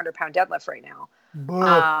and a 400-pound deadlift right now.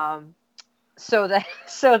 So that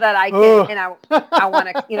I can, and I want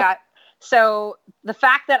to, so the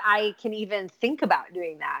fact that I can even think about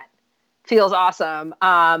doing that feels awesome.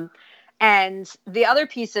 And the other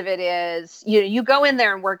piece of it is, you go in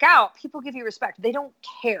there and work out, people give you respect. They don't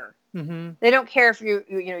care. Mm-hmm. They don't care if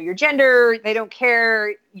your gender, they don't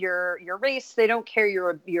care your race, they don't care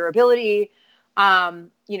your ability.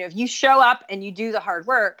 If you show up and you do the hard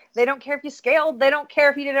work, they don't care if you scaled, they don't care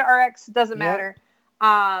if you did an RX, it doesn't matter.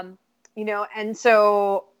 And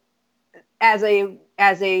so as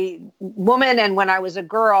a woman, and when I was a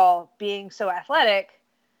girl, being so athletic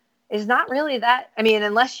is not really that. I mean,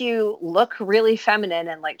 unless you look really feminine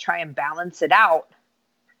and like try and balance it out,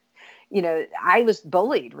 I was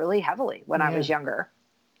bullied really heavily when I was younger.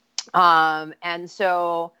 And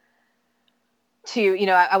so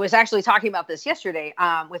I was actually talking about this yesterday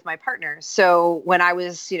with my partner. So when I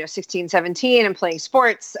was, 16, 17 and playing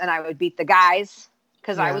sports, and I would beat the guys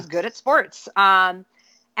because I was good at sports. And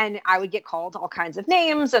I would get called all kinds of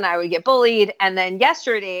names and I would get bullied. And then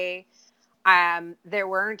yesterday, there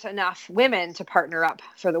weren't enough women to partner up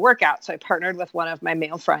for the workout. So I partnered with one of my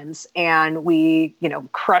male friends and we,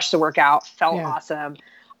 crushed the workout, felt awesome.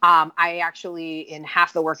 I actually, in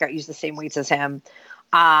half the workout, used the same weights as him.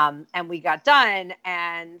 And we got done.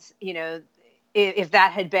 And, if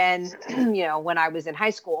that had been, when I was in high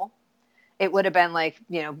school, it would have been like,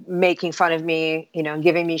 making fun of me, and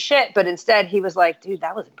giving me shit. But instead he was like, dude,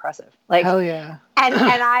 that was impressive. Like, hell yeah. And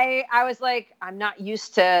I was like, I'm not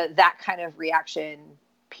used to that kind of reaction,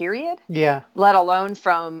 period. Yeah. Let alone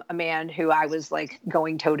from a man who I was like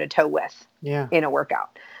going toe to toe with in a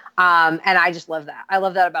workout. And I just love that. I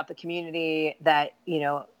love that about the community that,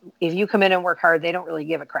 if you come in and work hard, they don't really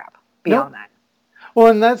give a crap beyond that. Well,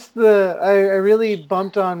 and that's I really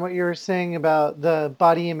bumped on what you were saying about the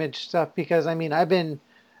body image stuff, because I mean, I've been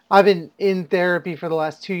in therapy for the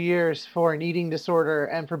last 2 years for an eating disorder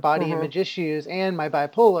and for body image issues and my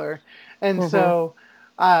bipolar. And so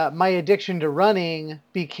my addiction to running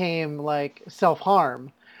became like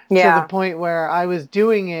self-harm to the point where I was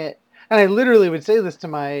doing it. And I literally would say this to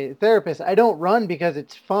my therapist: I don't run because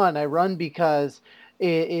it's fun. I run because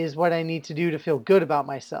it is what I need to do to feel good about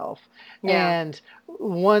myself. Yeah. And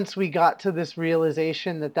once we got to this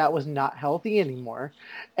realization that was not healthy anymore,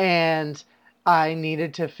 and I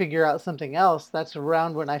needed to figure out something else, that's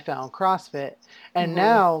around when I found CrossFit. And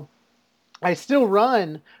now I still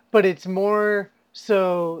run, but it's more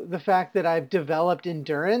so the fact that I've developed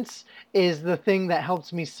endurance is the thing that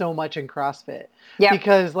helps me so much in CrossFit. Yeah.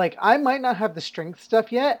 Because like, I might not have the strength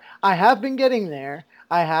stuff yet. I have been getting there.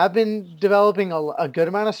 I have been developing a good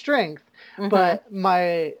amount of strength, but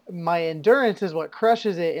my endurance is what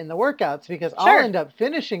crushes it in the workouts, because I'll end up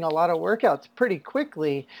finishing a lot of workouts pretty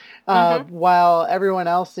quickly, while everyone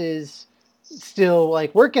else is still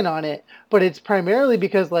like working on it. But it's primarily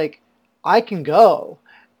because like I can go.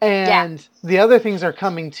 And the other things are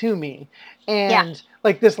coming to me. And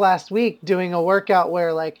like this last week, doing a workout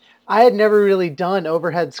where like I had never really done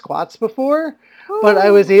overhead squats before, but I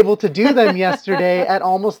was able to do them yesterday at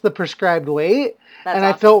almost the prescribed weight. That's awesome.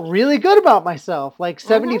 I felt really good about myself. Like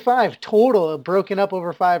 75 total, broken up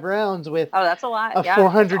over 5 rounds with that's a lot. A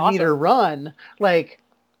 400-meter run. Like,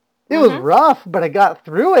 it was rough, but I got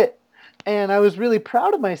through it. And I was really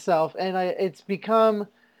proud of myself. And it's become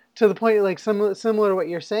to the point like similar to what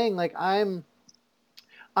you're saying. Like I'm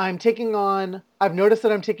taking on, I've noticed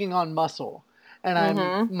that I'm taking on muscle,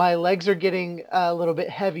 and my legs are getting a little bit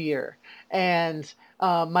heavier, and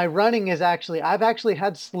my running is I've actually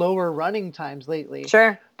had slower running times lately.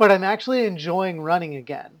 Sure. But I'm actually enjoying running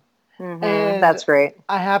again. And that's great.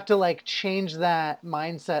 I have to like change that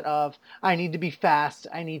mindset of I need to be fast.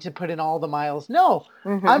 I need to put in all the miles. No,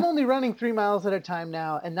 I'm only running 3 miles at a time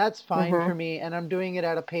now, and that's fine for me. And I'm doing it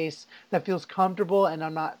at a pace that feels comfortable, and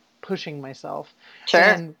I'm not pushing myself. Sure.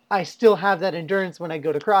 And I still have that endurance when I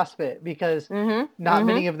go to CrossFit, because not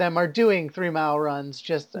many of them are doing 3-mile runs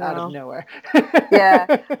just out of nowhere. Yeah.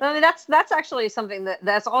 I mean, that's actually something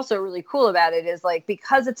that's also really cool about it, is like,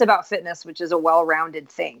 because it's about fitness, which is a well-rounded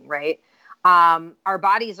thing, right? Our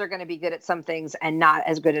bodies are going to be good at some things and not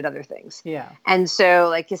as good at other things. Yeah. And so,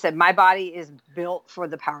 like you said, my body is built for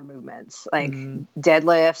the power movements, like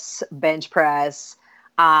deadlifts, bench press.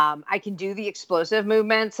 I can do the explosive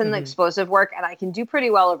movements and the explosive work, and I can do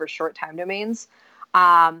pretty well over short time domains.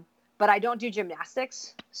 But I don't do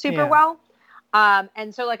gymnastics super well.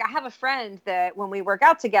 And so like I have a friend that when we work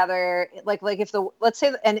out together, like if let's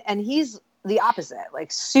say, and he's the opposite,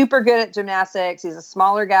 like super good at gymnastics. He's a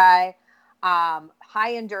smaller guy,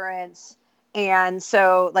 high endurance. And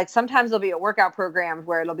so like sometimes there'll be a workout program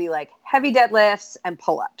where it'll be like heavy deadlifts and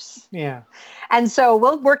pull-ups. Yeah. And so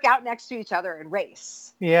we'll work out next to each other and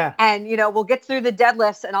race. Yeah. And, we'll get through the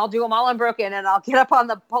deadlifts and I'll do them all unbroken, and I'll get up on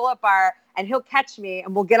the pull-up bar and he'll catch me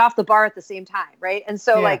and we'll get off the bar at the same time. Right. And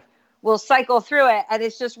so like we'll cycle through it, and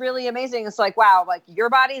it's just really amazing. It's like, wow, like your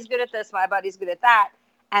body's good at this, my body's good at that.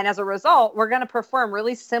 And as a result, we're going to perform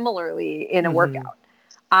really similarly in a workout.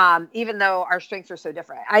 even though our strengths are so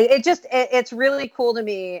different. It's really cool to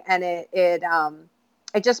me, and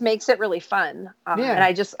it just makes it really fun. Yeah.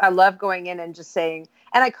 And I love going in and just saying,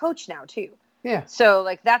 and I coach now too. Yeah. So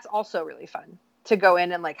like, that's also really fun to go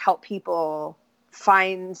in and like help people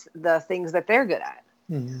find the things that they're good at.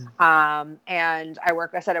 Mhm. And I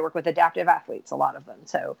work with adaptive athletes, a lot of them.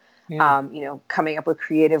 So, Yeah. coming up with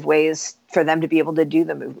creative ways for them to be able to do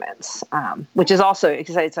the movements, which is also,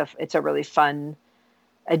 because it's a really fun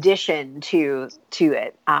addition to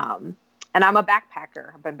it. And I'm a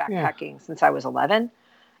backpacker. I've been backpacking since I was 11,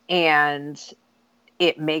 and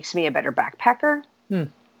it makes me a better backpacker.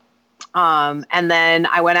 And then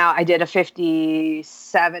I went out, I did a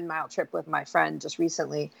 57-mile trip with my friend just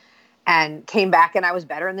recently, and came back and I was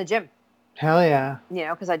better in the gym, Hell yeah.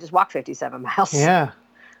 because I just walked 57 miles Yeah.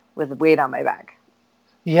 with weight on my back.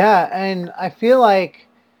 Yeah, and I feel like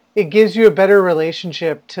it gives you a better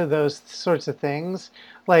relationship to those sorts of things.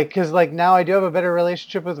 Like, because like now I do have a better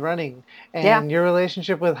relationship with running, and Yeah. your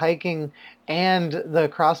relationship with hiking and the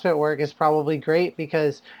CrossFit work is probably great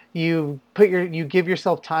because you give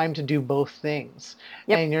yourself time to do both things,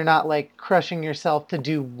 Yep. and you're not like crushing yourself to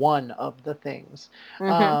do one of the things.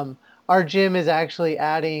 Mhm. Our gym is actually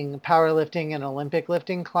adding powerlifting and Olympic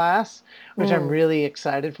lifting class, which I'm really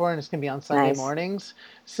excited for, and it's gonna be on Sunday Nice. mornings.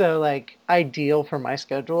 So like ideal for my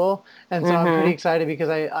schedule. And so I'm pretty excited because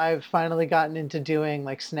I've finally gotten into doing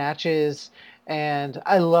like snatches, and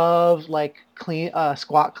I love like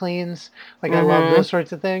squat cleans. Like I love those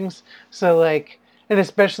sorts of things. So like, and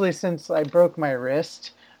especially since I broke my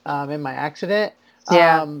wrist in my accident,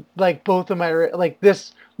 Yeah. like both of my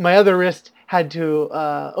other wrist had to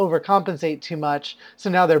overcompensate too much, so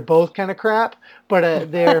now they're both kind of crap,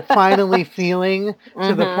 but they're finally feeling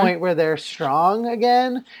to the point where they're strong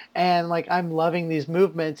again, and like I'm loving these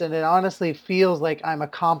movements, and it honestly feels like I'm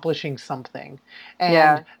accomplishing something. And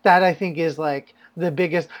Yeah. that I think is like the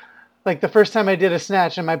biggest. Like the first time I did a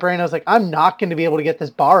snatch in my brain, I was like, I'm not going to be able to get this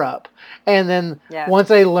bar up. And then Yeah. once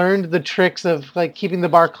I learned the tricks of like keeping the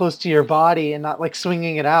bar close to your body and not like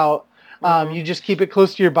swinging it out, you just keep it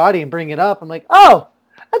close to your body and bring it up. I'm like, oh,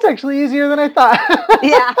 that's actually easier than I thought.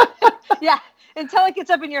 Yeah. Yeah. Until it gets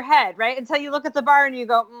up in your head, right? Until you look at the bar and you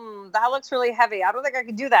go, that looks really heavy. I don't think I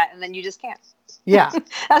could do that. And then you just can't. Yeah.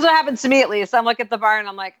 That's what happens to me, at least. I look at the bar and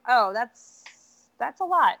I'm like, oh, that's a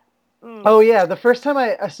lot. Oh yeah. The first time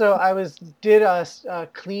did a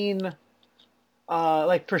clean,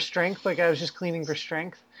 like for strength, like I was just cleaning for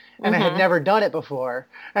strength, and I had never done it before,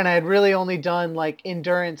 and I had really only done like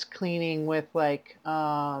endurance cleaning with like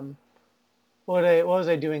what was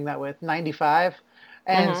I doing that with 95,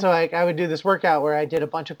 and so like I would do this workout where I did a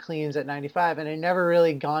bunch of cleans at 95, and I never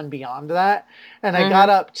really gone beyond that, and I got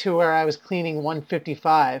up to where I was cleaning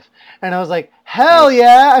 155, and I was like, hell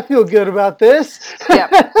yeah, I feel good about this. Yep.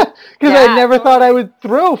 Because Yeah, I never thought totally. I would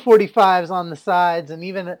throw 45s on the sides and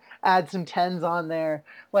even add some 10s on there,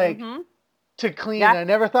 like to clean. Yeah. I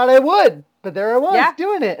never thought I would, but there I was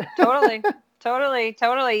doing it. Totally.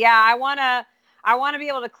 Yeah, I wanna be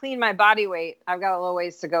able to clean my body weight. I've got a little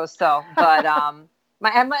ways to go still, but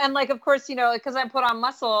and like of course because I put on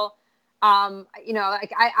muscle.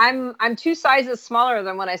 Like I'm 2 sizes smaller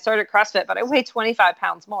than when I started CrossFit, but I weigh 25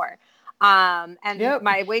 pounds more. And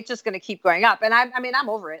my weight's just going to keep going up. And I'm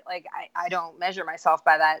over it. Like I don't measure myself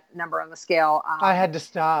by that number on the scale. I had to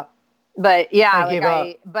stop. But yeah, I gave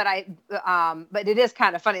up. but it is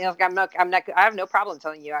kind of funny. Like I have no problem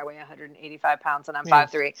telling you I weigh 185 pounds and I'm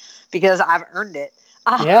 5'3", because I've earned it.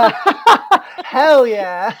 Yeah. Hell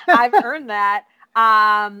yeah. I've earned that.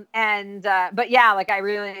 But yeah, like I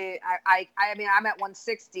mean, I'm at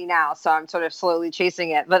 160 now, so I'm sort of slowly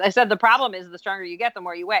chasing it. But I said the problem is the stronger you get, the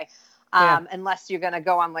more you weigh. Unless you're going to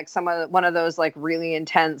go on like one of those like really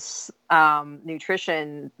intense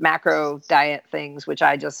nutrition macro diet things, which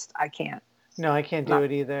I can't. No, I can't do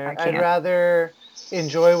it either. I'd rather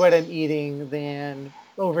enjoy what I'm eating than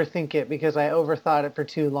overthink it, because I overthought it for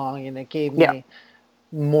too long and it gave me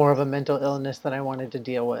more of a mental illness that I wanted to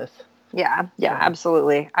deal with. Yeah,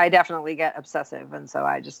 absolutely. I definitely get obsessive, and so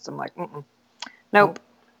I'm like, nope.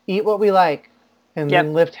 Eat what we like, and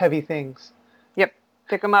then lift heavy things. Yep,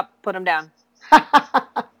 pick them up, put them down.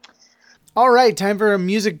 All right, time for a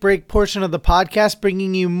music break portion of the podcast,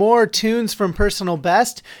 bringing you more tunes from Personal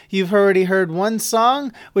Best. You've already heard one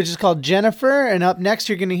song, which is called Jennifer, and up next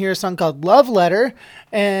you're going to hear a song called Love Letter.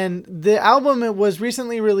 And the album, it was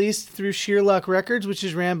recently released through Sheer Luck Records, which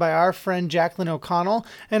is ran by our friend Jacqueline O'Connell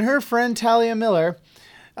and her friend Talia Miller.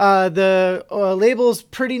 The label's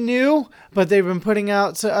pretty new, but they've been putting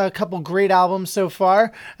out a couple great albums so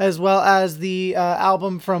far, as well as the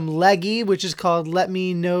album from Leggy, which is called Let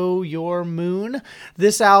Me Know Your Moon.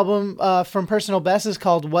 This album from Personal Best is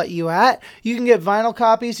called What You At. You can get vinyl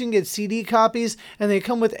copies, you can get CD copies, and they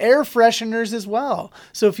come with air fresheners as well.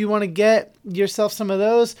 So if you want to get yourself some of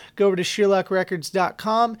those, go over to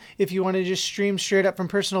sheerluckrecords.com. If you want to just stream straight up from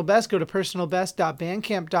Personal Best, go to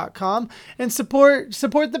personalbest.bandcamp.com and support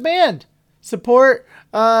the band. Support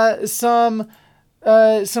some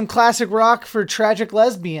classic rock for tragic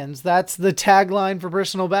lesbians. That's the tagline for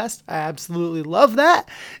Personal Best. I absolutely love that.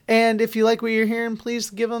 And if you like what you're hearing, please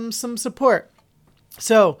give them some support.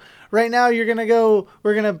 So right now we're going to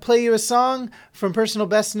play you a song from Personal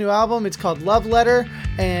Best's new album. It's called Love Letter,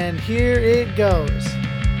 and here it goes.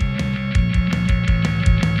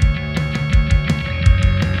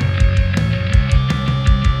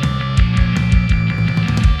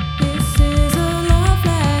 This is a love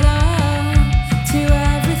letter to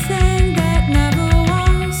everything that never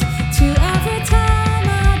was, to every time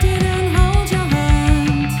I didn't hold your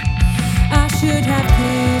hand. I should have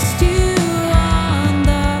kissed you on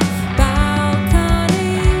the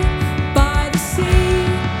balcony by the sea,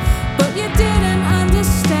 but you didn't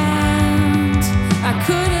understand. I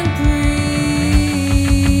couldn't breathe.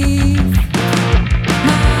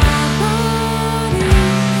 My body,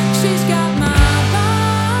 she's got my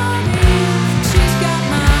body. She's got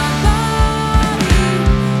my body.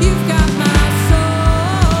 You've got my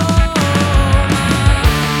soul.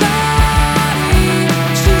 My body,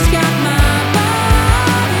 she's got my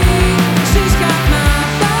body. She's got my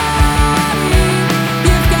body.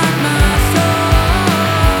 You've got my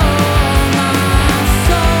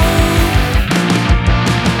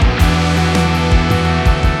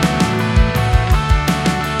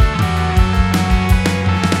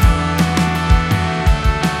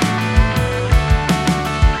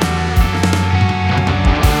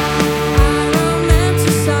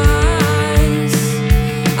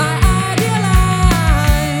I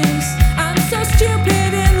idealize. I'm so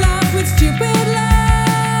stupid in love with stupid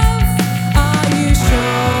love. Are you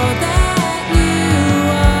sure that you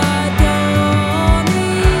adore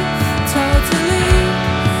me totally?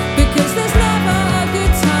 Because there's never a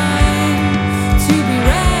good time to be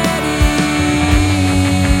ready.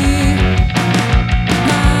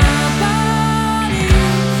 My body,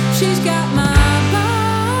 she's got my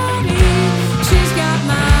body. She's got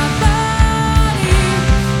my body.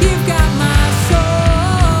 You've got my soul.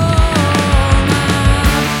 My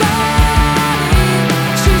body,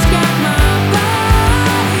 she's got my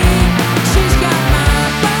body. She's got my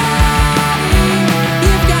body.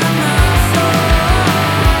 You've got my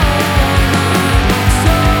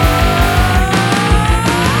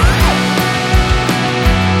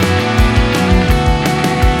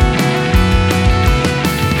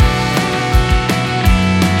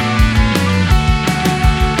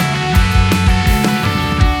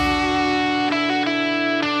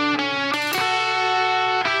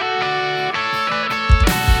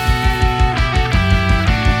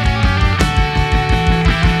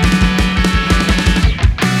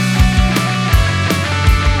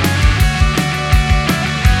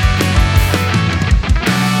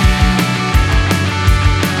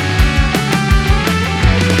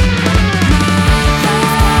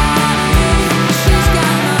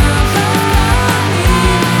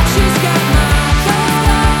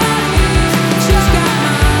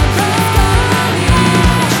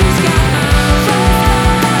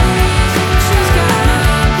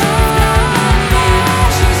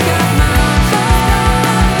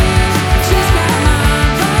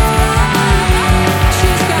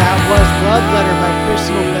That was Love Letter by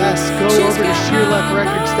Personal Best. Go over to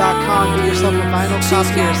sheerluckrecords.com, get yourself a vinyl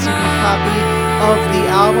copy or a CD copy of the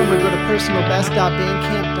album, or go to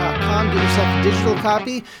personalbest.bandcamp.com, get yourself a digital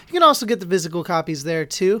copy. You can also get the physical copies there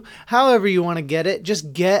too. However you want to get it,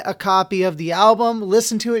 just get a copy of the album,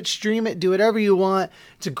 listen to it, stream it, do whatever you want.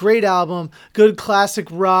 It's a great album, good classic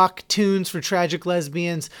rock tunes for tragic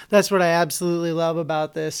lesbians. That's what I absolutely love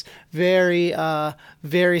about this. Very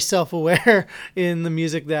self-aware in the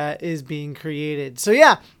music that is being created. So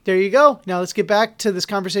yeah, there you go. Now let's get back to this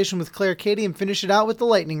conversation with Claire Katie and finish it out with the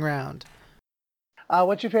lightning round.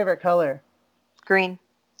 What's your favorite color? Green.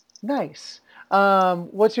 Nice.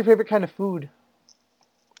 What's your favorite kind of food?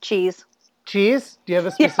 Cheese. Cheese? Do you have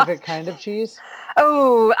a specific kind of cheese?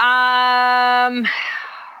 Oh, I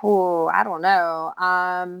don't know.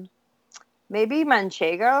 Maybe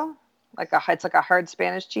Manchego. It's like a hard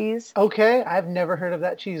Spanish cheese. Okay, I've never heard of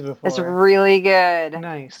that cheese before. It's really good.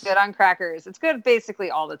 Nice. Good on crackers. It's good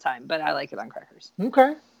basically all the time, but I like it on crackers.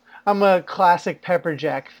 Okay. I'm a classic pepper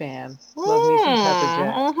jack fan. Love me some pepper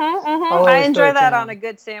jack. I Always throw enjoy it that down. on a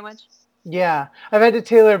good sandwich. Yeah, I've had to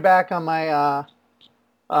tailor back on my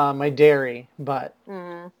my dairy, but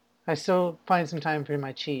Mm. I still find some time for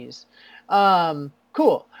my cheese.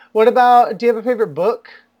 Cool. What about? Do you have a favorite book?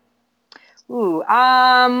 Ooh,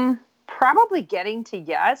 probably Getting to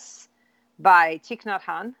Yes by Thich Nhat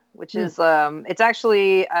Hanh, which Hmm. is it's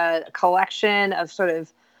actually a collection of sort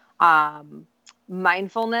of um,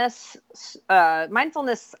 mindfulness.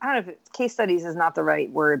 Mindfulness. I don't know if case studies is not the right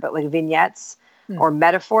word, but like vignettes Hmm. or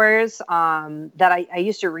metaphors that I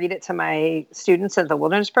used to read it to my students at the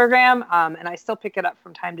wilderness program, and I still pick it up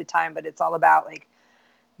from time to time. But it's all about like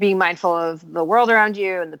being mindful of the world around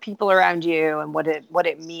you and the people around you and what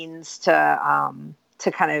it means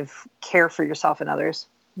to kind of care for yourself and others.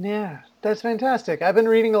 Yeah, that's fantastic. I've been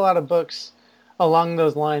reading a lot of books along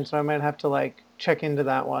those lines, so I might have to like check into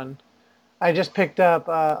that one. I just picked up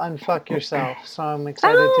Unfuck Yourself, so I'm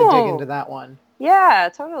excited to dig into Oh, that one. yeah,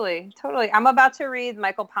 totally, totally. I'm about to read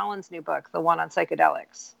Michael Pollan's new book, the one on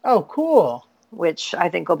psychedelics, Oh, cool. which I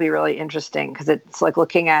think will be really interesting because it's like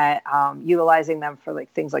looking at utilizing them for like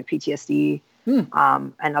things like PTSD Hmm.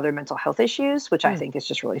 and other mental health issues, which I Hmm. think is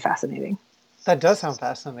just really fascinating. That does sound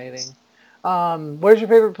fascinating. Where's your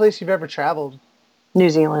favorite place you've ever traveled? New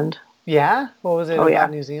Zealand. Yeah? What was it Oh about yeah.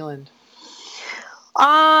 New Zealand?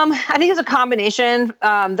 I think it's a combination.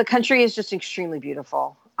 The country is just extremely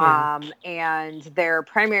beautiful. Yeah. And their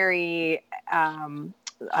primary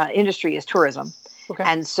industry is tourism. Okay.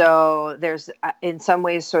 And so there's, in some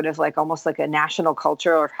ways, sort of like almost like a national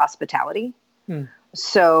culture of hospitality. Hmm.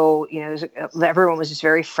 So, everyone was just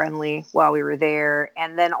very friendly while we were there.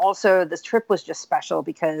 And then also, this trip was just special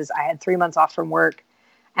because I had 3 months off from work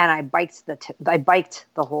and I biked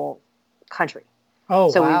the whole country. Oh,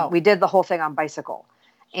 So wow. we did the whole thing on bicycle.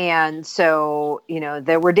 And so,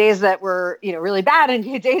 there were days that were, really bad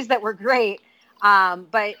and days that were great.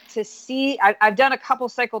 But to see, I've done a couple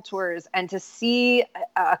cycle tours, and to see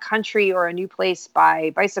a country or a new place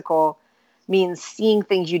by bicycle means seeing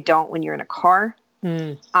things you don't when you're in a car.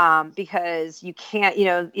 Hmm. Because you can't,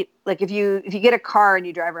 like if you get a car and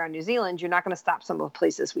you drive around New Zealand, you're not going to stop some of the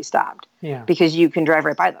places we stopped Yeah. because you can drive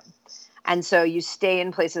right by them. And so you stay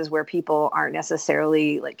in places where people aren't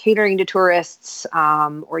necessarily like catering to tourists,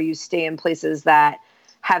 or you stay in places that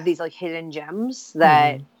have these like hidden gems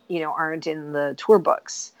that, aren't in the tour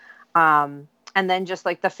books. And then just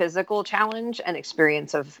like the physical challenge and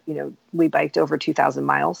experience of, we biked over 2,000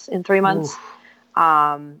 miles in 3 months,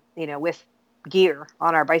 with gear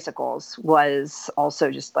on our bicycles was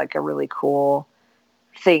also just like a really cool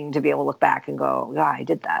thing to be able to look back and go, yeah, I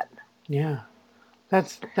did that. Yeah.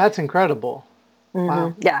 That's incredible.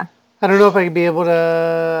 Wow. Yeah. I don't know if I could be able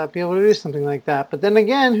to do something like that, but then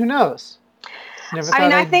again, who knows? Never thought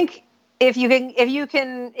I I'd... think if you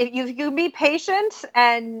can be patient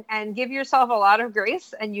and give yourself a lot of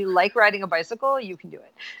grace and you like riding a bicycle, you can do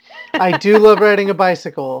it. I do love riding a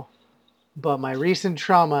bicycle, but my recent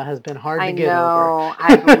trauma has been hard to get over.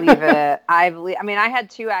 I believe it. I mean, I had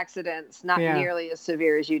 2 accidents, not Yeah. nearly as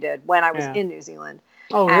severe as you did when I was Yeah. in New Zealand.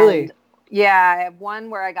 Oh, really? And yeah, I have one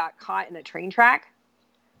where I got caught in a train track.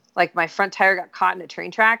 Like my front tire got caught in a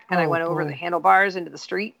train track and I Oh, went over boy. the handlebars into the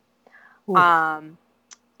street. Ooh.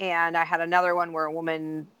 And I had another one where a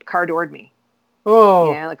woman car doored me. Oh.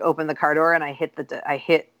 Like opened the car door and I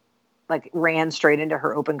ran straight into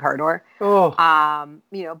her open car door. Oh.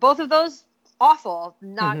 Both of those awful,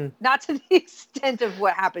 not Mhm. not to the extent of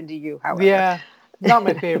what happened to you, however. Yeah. Not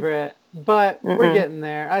my favorite, but we're Mm-mm. getting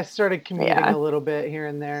there. I started commuting Yeah. a little bit here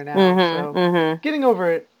and there now, so getting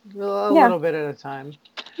over it a Yeah. little bit at a time.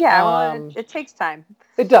 Yeah, well, it takes time.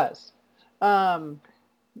 It does.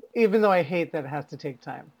 Even though I hate that it has to take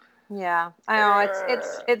time. Yeah, I know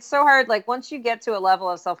it's so hard. Like once you get to a level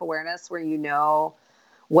of self-awareness where you know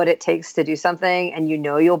what it takes to do something and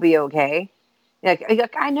you'll be okay.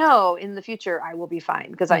 Like I know in the future I will be fine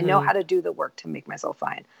because I know how to do the work to make myself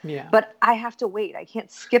fine. Yeah. But I have to wait. I can't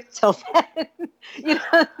skip till then.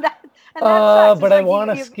 That sucks. But I want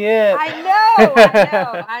to skip. I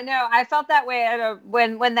know. I felt that way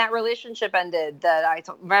when that relationship ended that I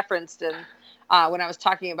referenced and when I was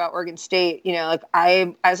talking about Oregon State, like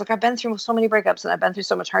I was like, I've been through so many breakups and I've been through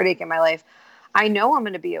so much heartache in my life. I know I'm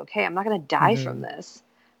going to be okay. I'm not going to die from this.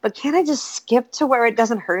 But can't I just skip to where it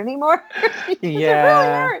doesn't hurt anymore? Because it really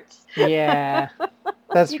hurts. Yeah.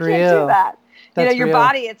 That's you real. Can't do that. That's your real.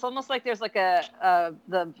 body, it's almost like there's like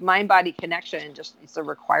the mind-body connection. Just it's a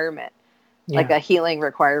requirement, like a healing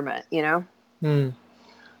requirement,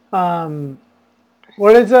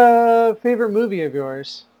 What is a favorite movie of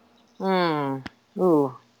yours?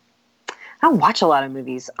 Ooh. I don't watch a lot of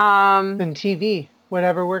movies. Then TV,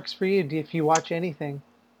 whatever works for you. If you watch anything.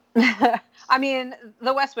 I mean,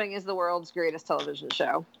 The West Wing is the world's greatest television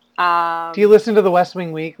show. Do you listen to the West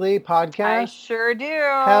Wing Weekly I podcast? sure do.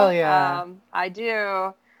 Hell yeah. I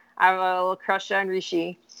do. I have a little crush on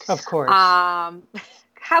Rishi. Of course.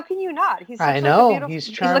 How can you not? He's I such know. like a He's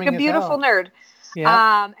beautiful, charming like a as beautiful hell. nerd.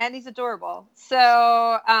 Yeah. And he's adorable.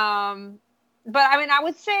 So, but I mean, I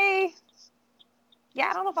would say, yeah,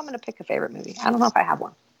 I don't know if I'm going to pick a favorite movie. I don't know if I have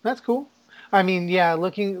one. That's cool. I mean, yeah,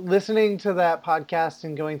 listening to that podcast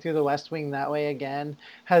and going through the West Wing that way again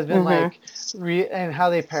has been like, and how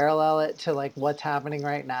they parallel it to like what's happening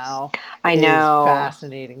right now. I is know.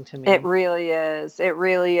 fascinating to me. It really is. It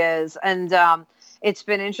really is. And it's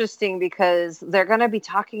been interesting because they're going to be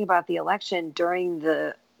talking about the election during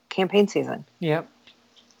the campaign season. Yep.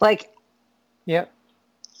 Like, Yep.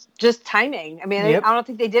 just timing. I mean, Yep. I don't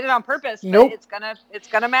think they did it on purpose, but Nope. it's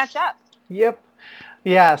gonna match up. Yep.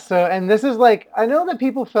 Yeah. So, and this is like, I know that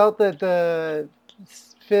people felt that the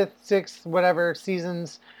fifth, sixth, whatever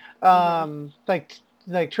seasons, like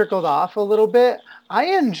trickled off a little bit. I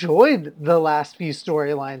enjoyed the last few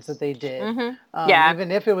storylines that they did. Yeah.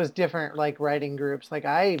 Even if it was different, like writing groups, like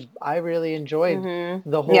I really enjoyed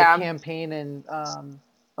the whole Yeah. campaign and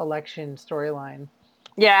election storyline.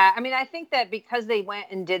 Yeah, I mean, I think that because they went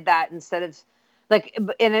and did that instead of like,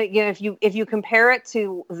 and you know, if you compare it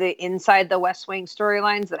to the Inside the West Wing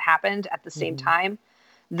storylines that happened at the same time,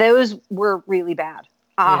 those were really bad.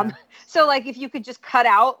 Yeah. So like, if you could just cut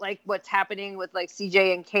out like what's happening with like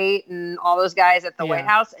CJ and Kate and all those guys at the White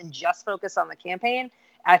House and just focus on the campaign,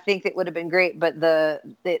 I think it would have been great. But the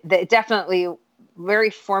definitely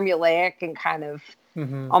very formulaic and kind of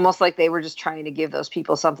almost like they were just trying to give those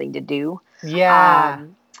people something to do. Yeah.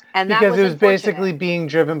 And that because it was unfortunate. basically being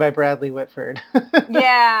driven by Bradley Whitford.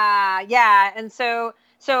 yeah. And so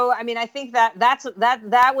I mean, I think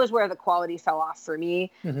that was where the quality fell off for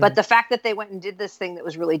me. But the fact that they went and did this thing that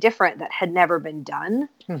was really different, that had never been done,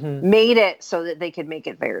 made it so that they could make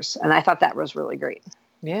it theirs. And I thought that was really great.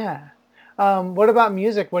 Yeah. What about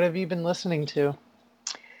music? What have you been listening to?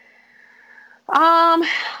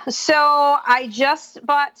 So I just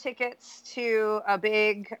bought tickets to a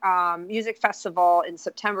big music festival in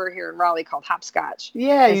September here in Raleigh called Hopscotch.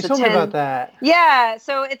 Yeah, It's you a told me about that. Yeah,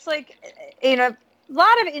 so it's like, you know, a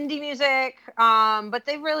lot of indie music, but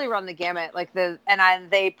they really run the gamut. Like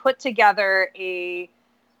they put together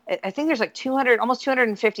I think there's like 200, almost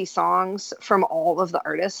 250 songs from all of the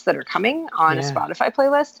artists that are coming on a Spotify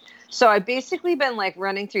playlist. So I've basically been like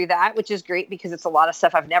running through that, which is great because it's a lot of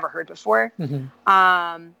stuff I've never heard before.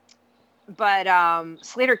 But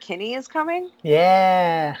Slater Kinney is coming.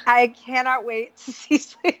 Yeah. I cannot wait to see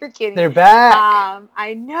Slater Kinney. They're back.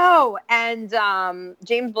 I know. And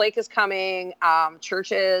James Blake is coming.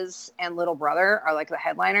 Churches and Little Brother are like the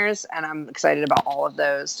headliners, and I'm excited about all of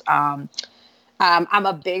those. I'm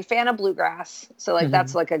a big fan of bluegrass, so like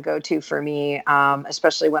that's like a go-to for me,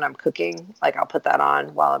 especially when I'm cooking. Like I'll put that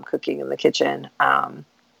on while I'm cooking in the kitchen.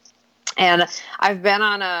 And I've been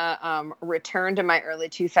on a return to my early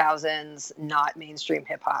 2000s, not mainstream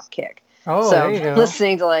hip hop kick. Oh, so there you go.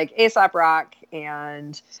 Listening to like A$AP Rock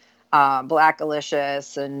and Black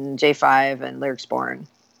Alicious and J5 and Lyrics Born.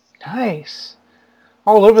 Nice.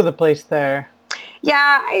 All over the place there.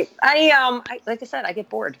 Yeah, I like I said, I get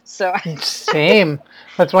bored. So same.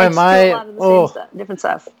 That's why I just do a lot of the same stuff, different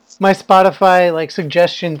stuff. My Spotify like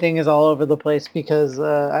suggestion thing is all over the place because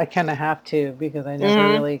I kind of have to because I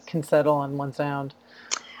never really can settle on one sound.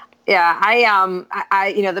 Yeah,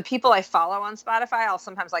 I you know, the people I follow on Spotify, I'll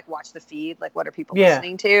sometimes like watch the feed, like what are people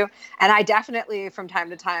listening to, and I definitely from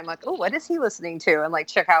time to time like, oh, what is he listening to, and like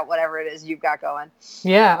check out whatever it is you've got going.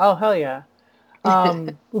 Yeah. Oh, hell yeah.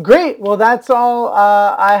 Great. Well, that's all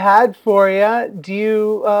I had for you. Do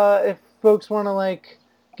you, if folks want to like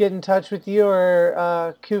get in touch with you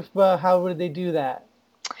or CUFBA, how would they do that?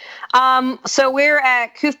 So we're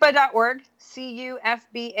at CUFBA.org, CUFBA.org.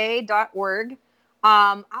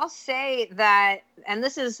 I'll say that, and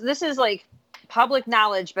this is like public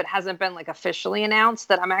knowledge, but hasn't been like officially announced,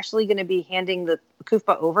 that I'm actually going to be handing the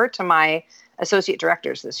CUFBA over to my associate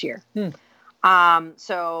directors this year.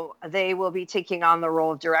 So they will be taking on the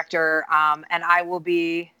role of director, and I will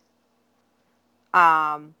be, did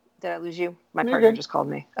I lose you? My partner just called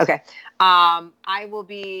me. Okay. I will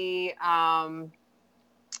be, on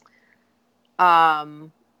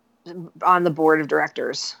the board of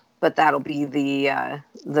directors, but that'll be the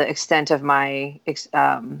extent of my,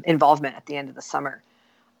 involvement at the end of the summer.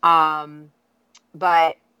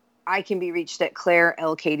 But I can be reached at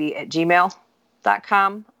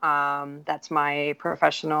ClaireLKD@gmail.com. That's my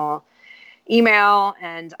professional email,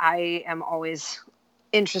 and I am always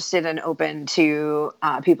interested and open to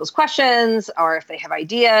people's questions, or if they have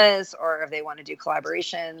ideas, or if they want to do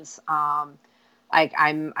collaborations.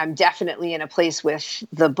 I'm definitely in a place with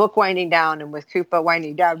the book winding down and with Krupa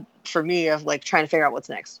winding down for me of like trying to figure out what's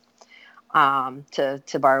next.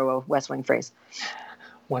 To borrow a West Wing phrase.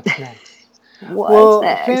 What's next? What's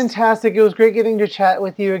next? Fantastic. It was great getting to chat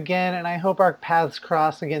with you again, and I hope our paths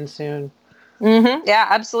cross again soon. Mm-hmm. Yeah,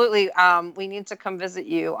 absolutely. We need to come visit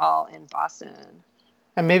you all in Boston.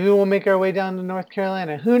 And maybe we'll make our way down to North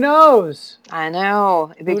Carolina. Who knows? I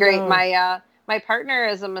know. It'd be Who great. knows? My partner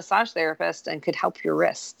is a massage therapist and could help your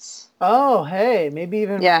wrists. Oh, hey, maybe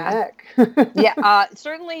even my neck. Yeah,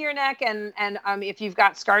 certainly your neck, and if you've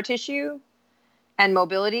got scar tissue and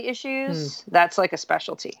mobility issues, that's like a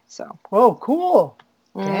specialty. So. Oh, cool.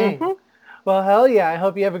 Dang. Mm-hmm. Well, hell yeah. I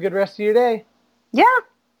hope you have a good rest of your day. Yeah.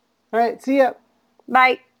 All right. See ya.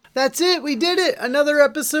 Bye. That's it. We did it. Another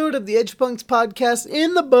episode of the Edgepunks podcast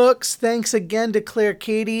in the books. Thanks again to Claire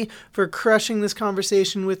Cady for crushing this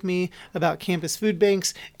conversation with me about campus food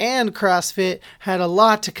banks and CrossFit. Had a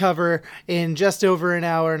lot to cover in just over an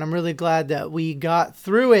hour, and I'm really glad that we got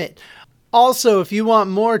through it. Also, if you want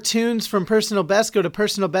more tunes from Personal Best, go to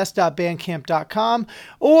personalbest.bandcamp.com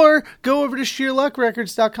or go over to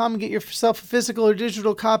sheerluckrecords.com and get yourself a physical or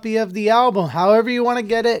digital copy of the album. However you want to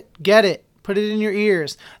get it, get it. Put it in your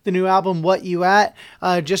ears. The new album, What You At,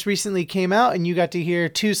 just recently came out, and you got to hear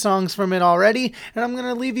 2 songs from it already. And I'm going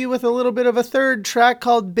to leave you with a little bit of a third track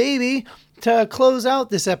called Baby to close out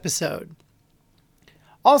this episode.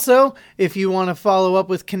 Also, if you want to follow up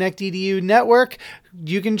with Connect EDU Network,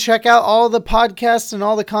 you can check out all the podcasts and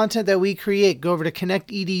all the content that we create. Go over to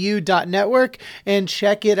connectedu.network and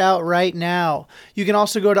check it out right now. You can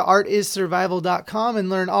also go to artissurvival.com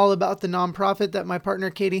and learn all about the nonprofit that my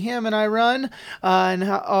partner Katie Ham and I run, and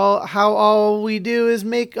how all we do is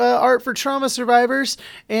make art for trauma survivors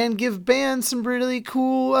and give bands some really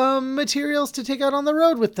cool materials to take out on the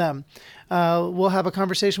road with them. We'll have a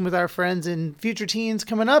conversation with our friends in Future Teens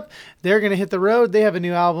coming up. They're going to hit the road. They have a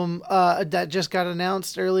new album that just got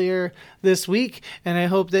announced earlier this week, and I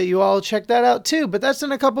hope that you all check that out too. But that's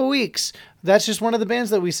in a couple weeks. That's just one of the bands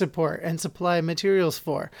that we support and supply materials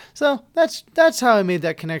for. So that's how I made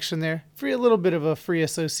that connection there. A little bit of a free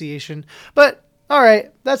association. But all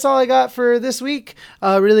right, that's all I got for this week.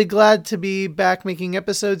 Really glad to be back making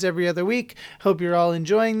episodes every other week. Hope you're all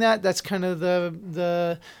enjoying that. That's kind of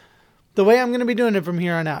the way I'm going to be doing it from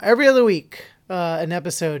here on out. Every other week, an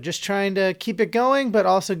episode. Just trying to keep it going, but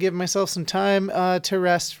also give myself some time to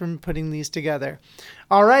rest from putting these together.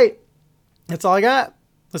 All right. That's all I got.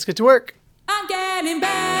 Let's get to work. I'm getting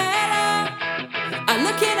better. I'm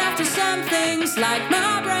looking after some things like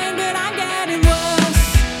my brain.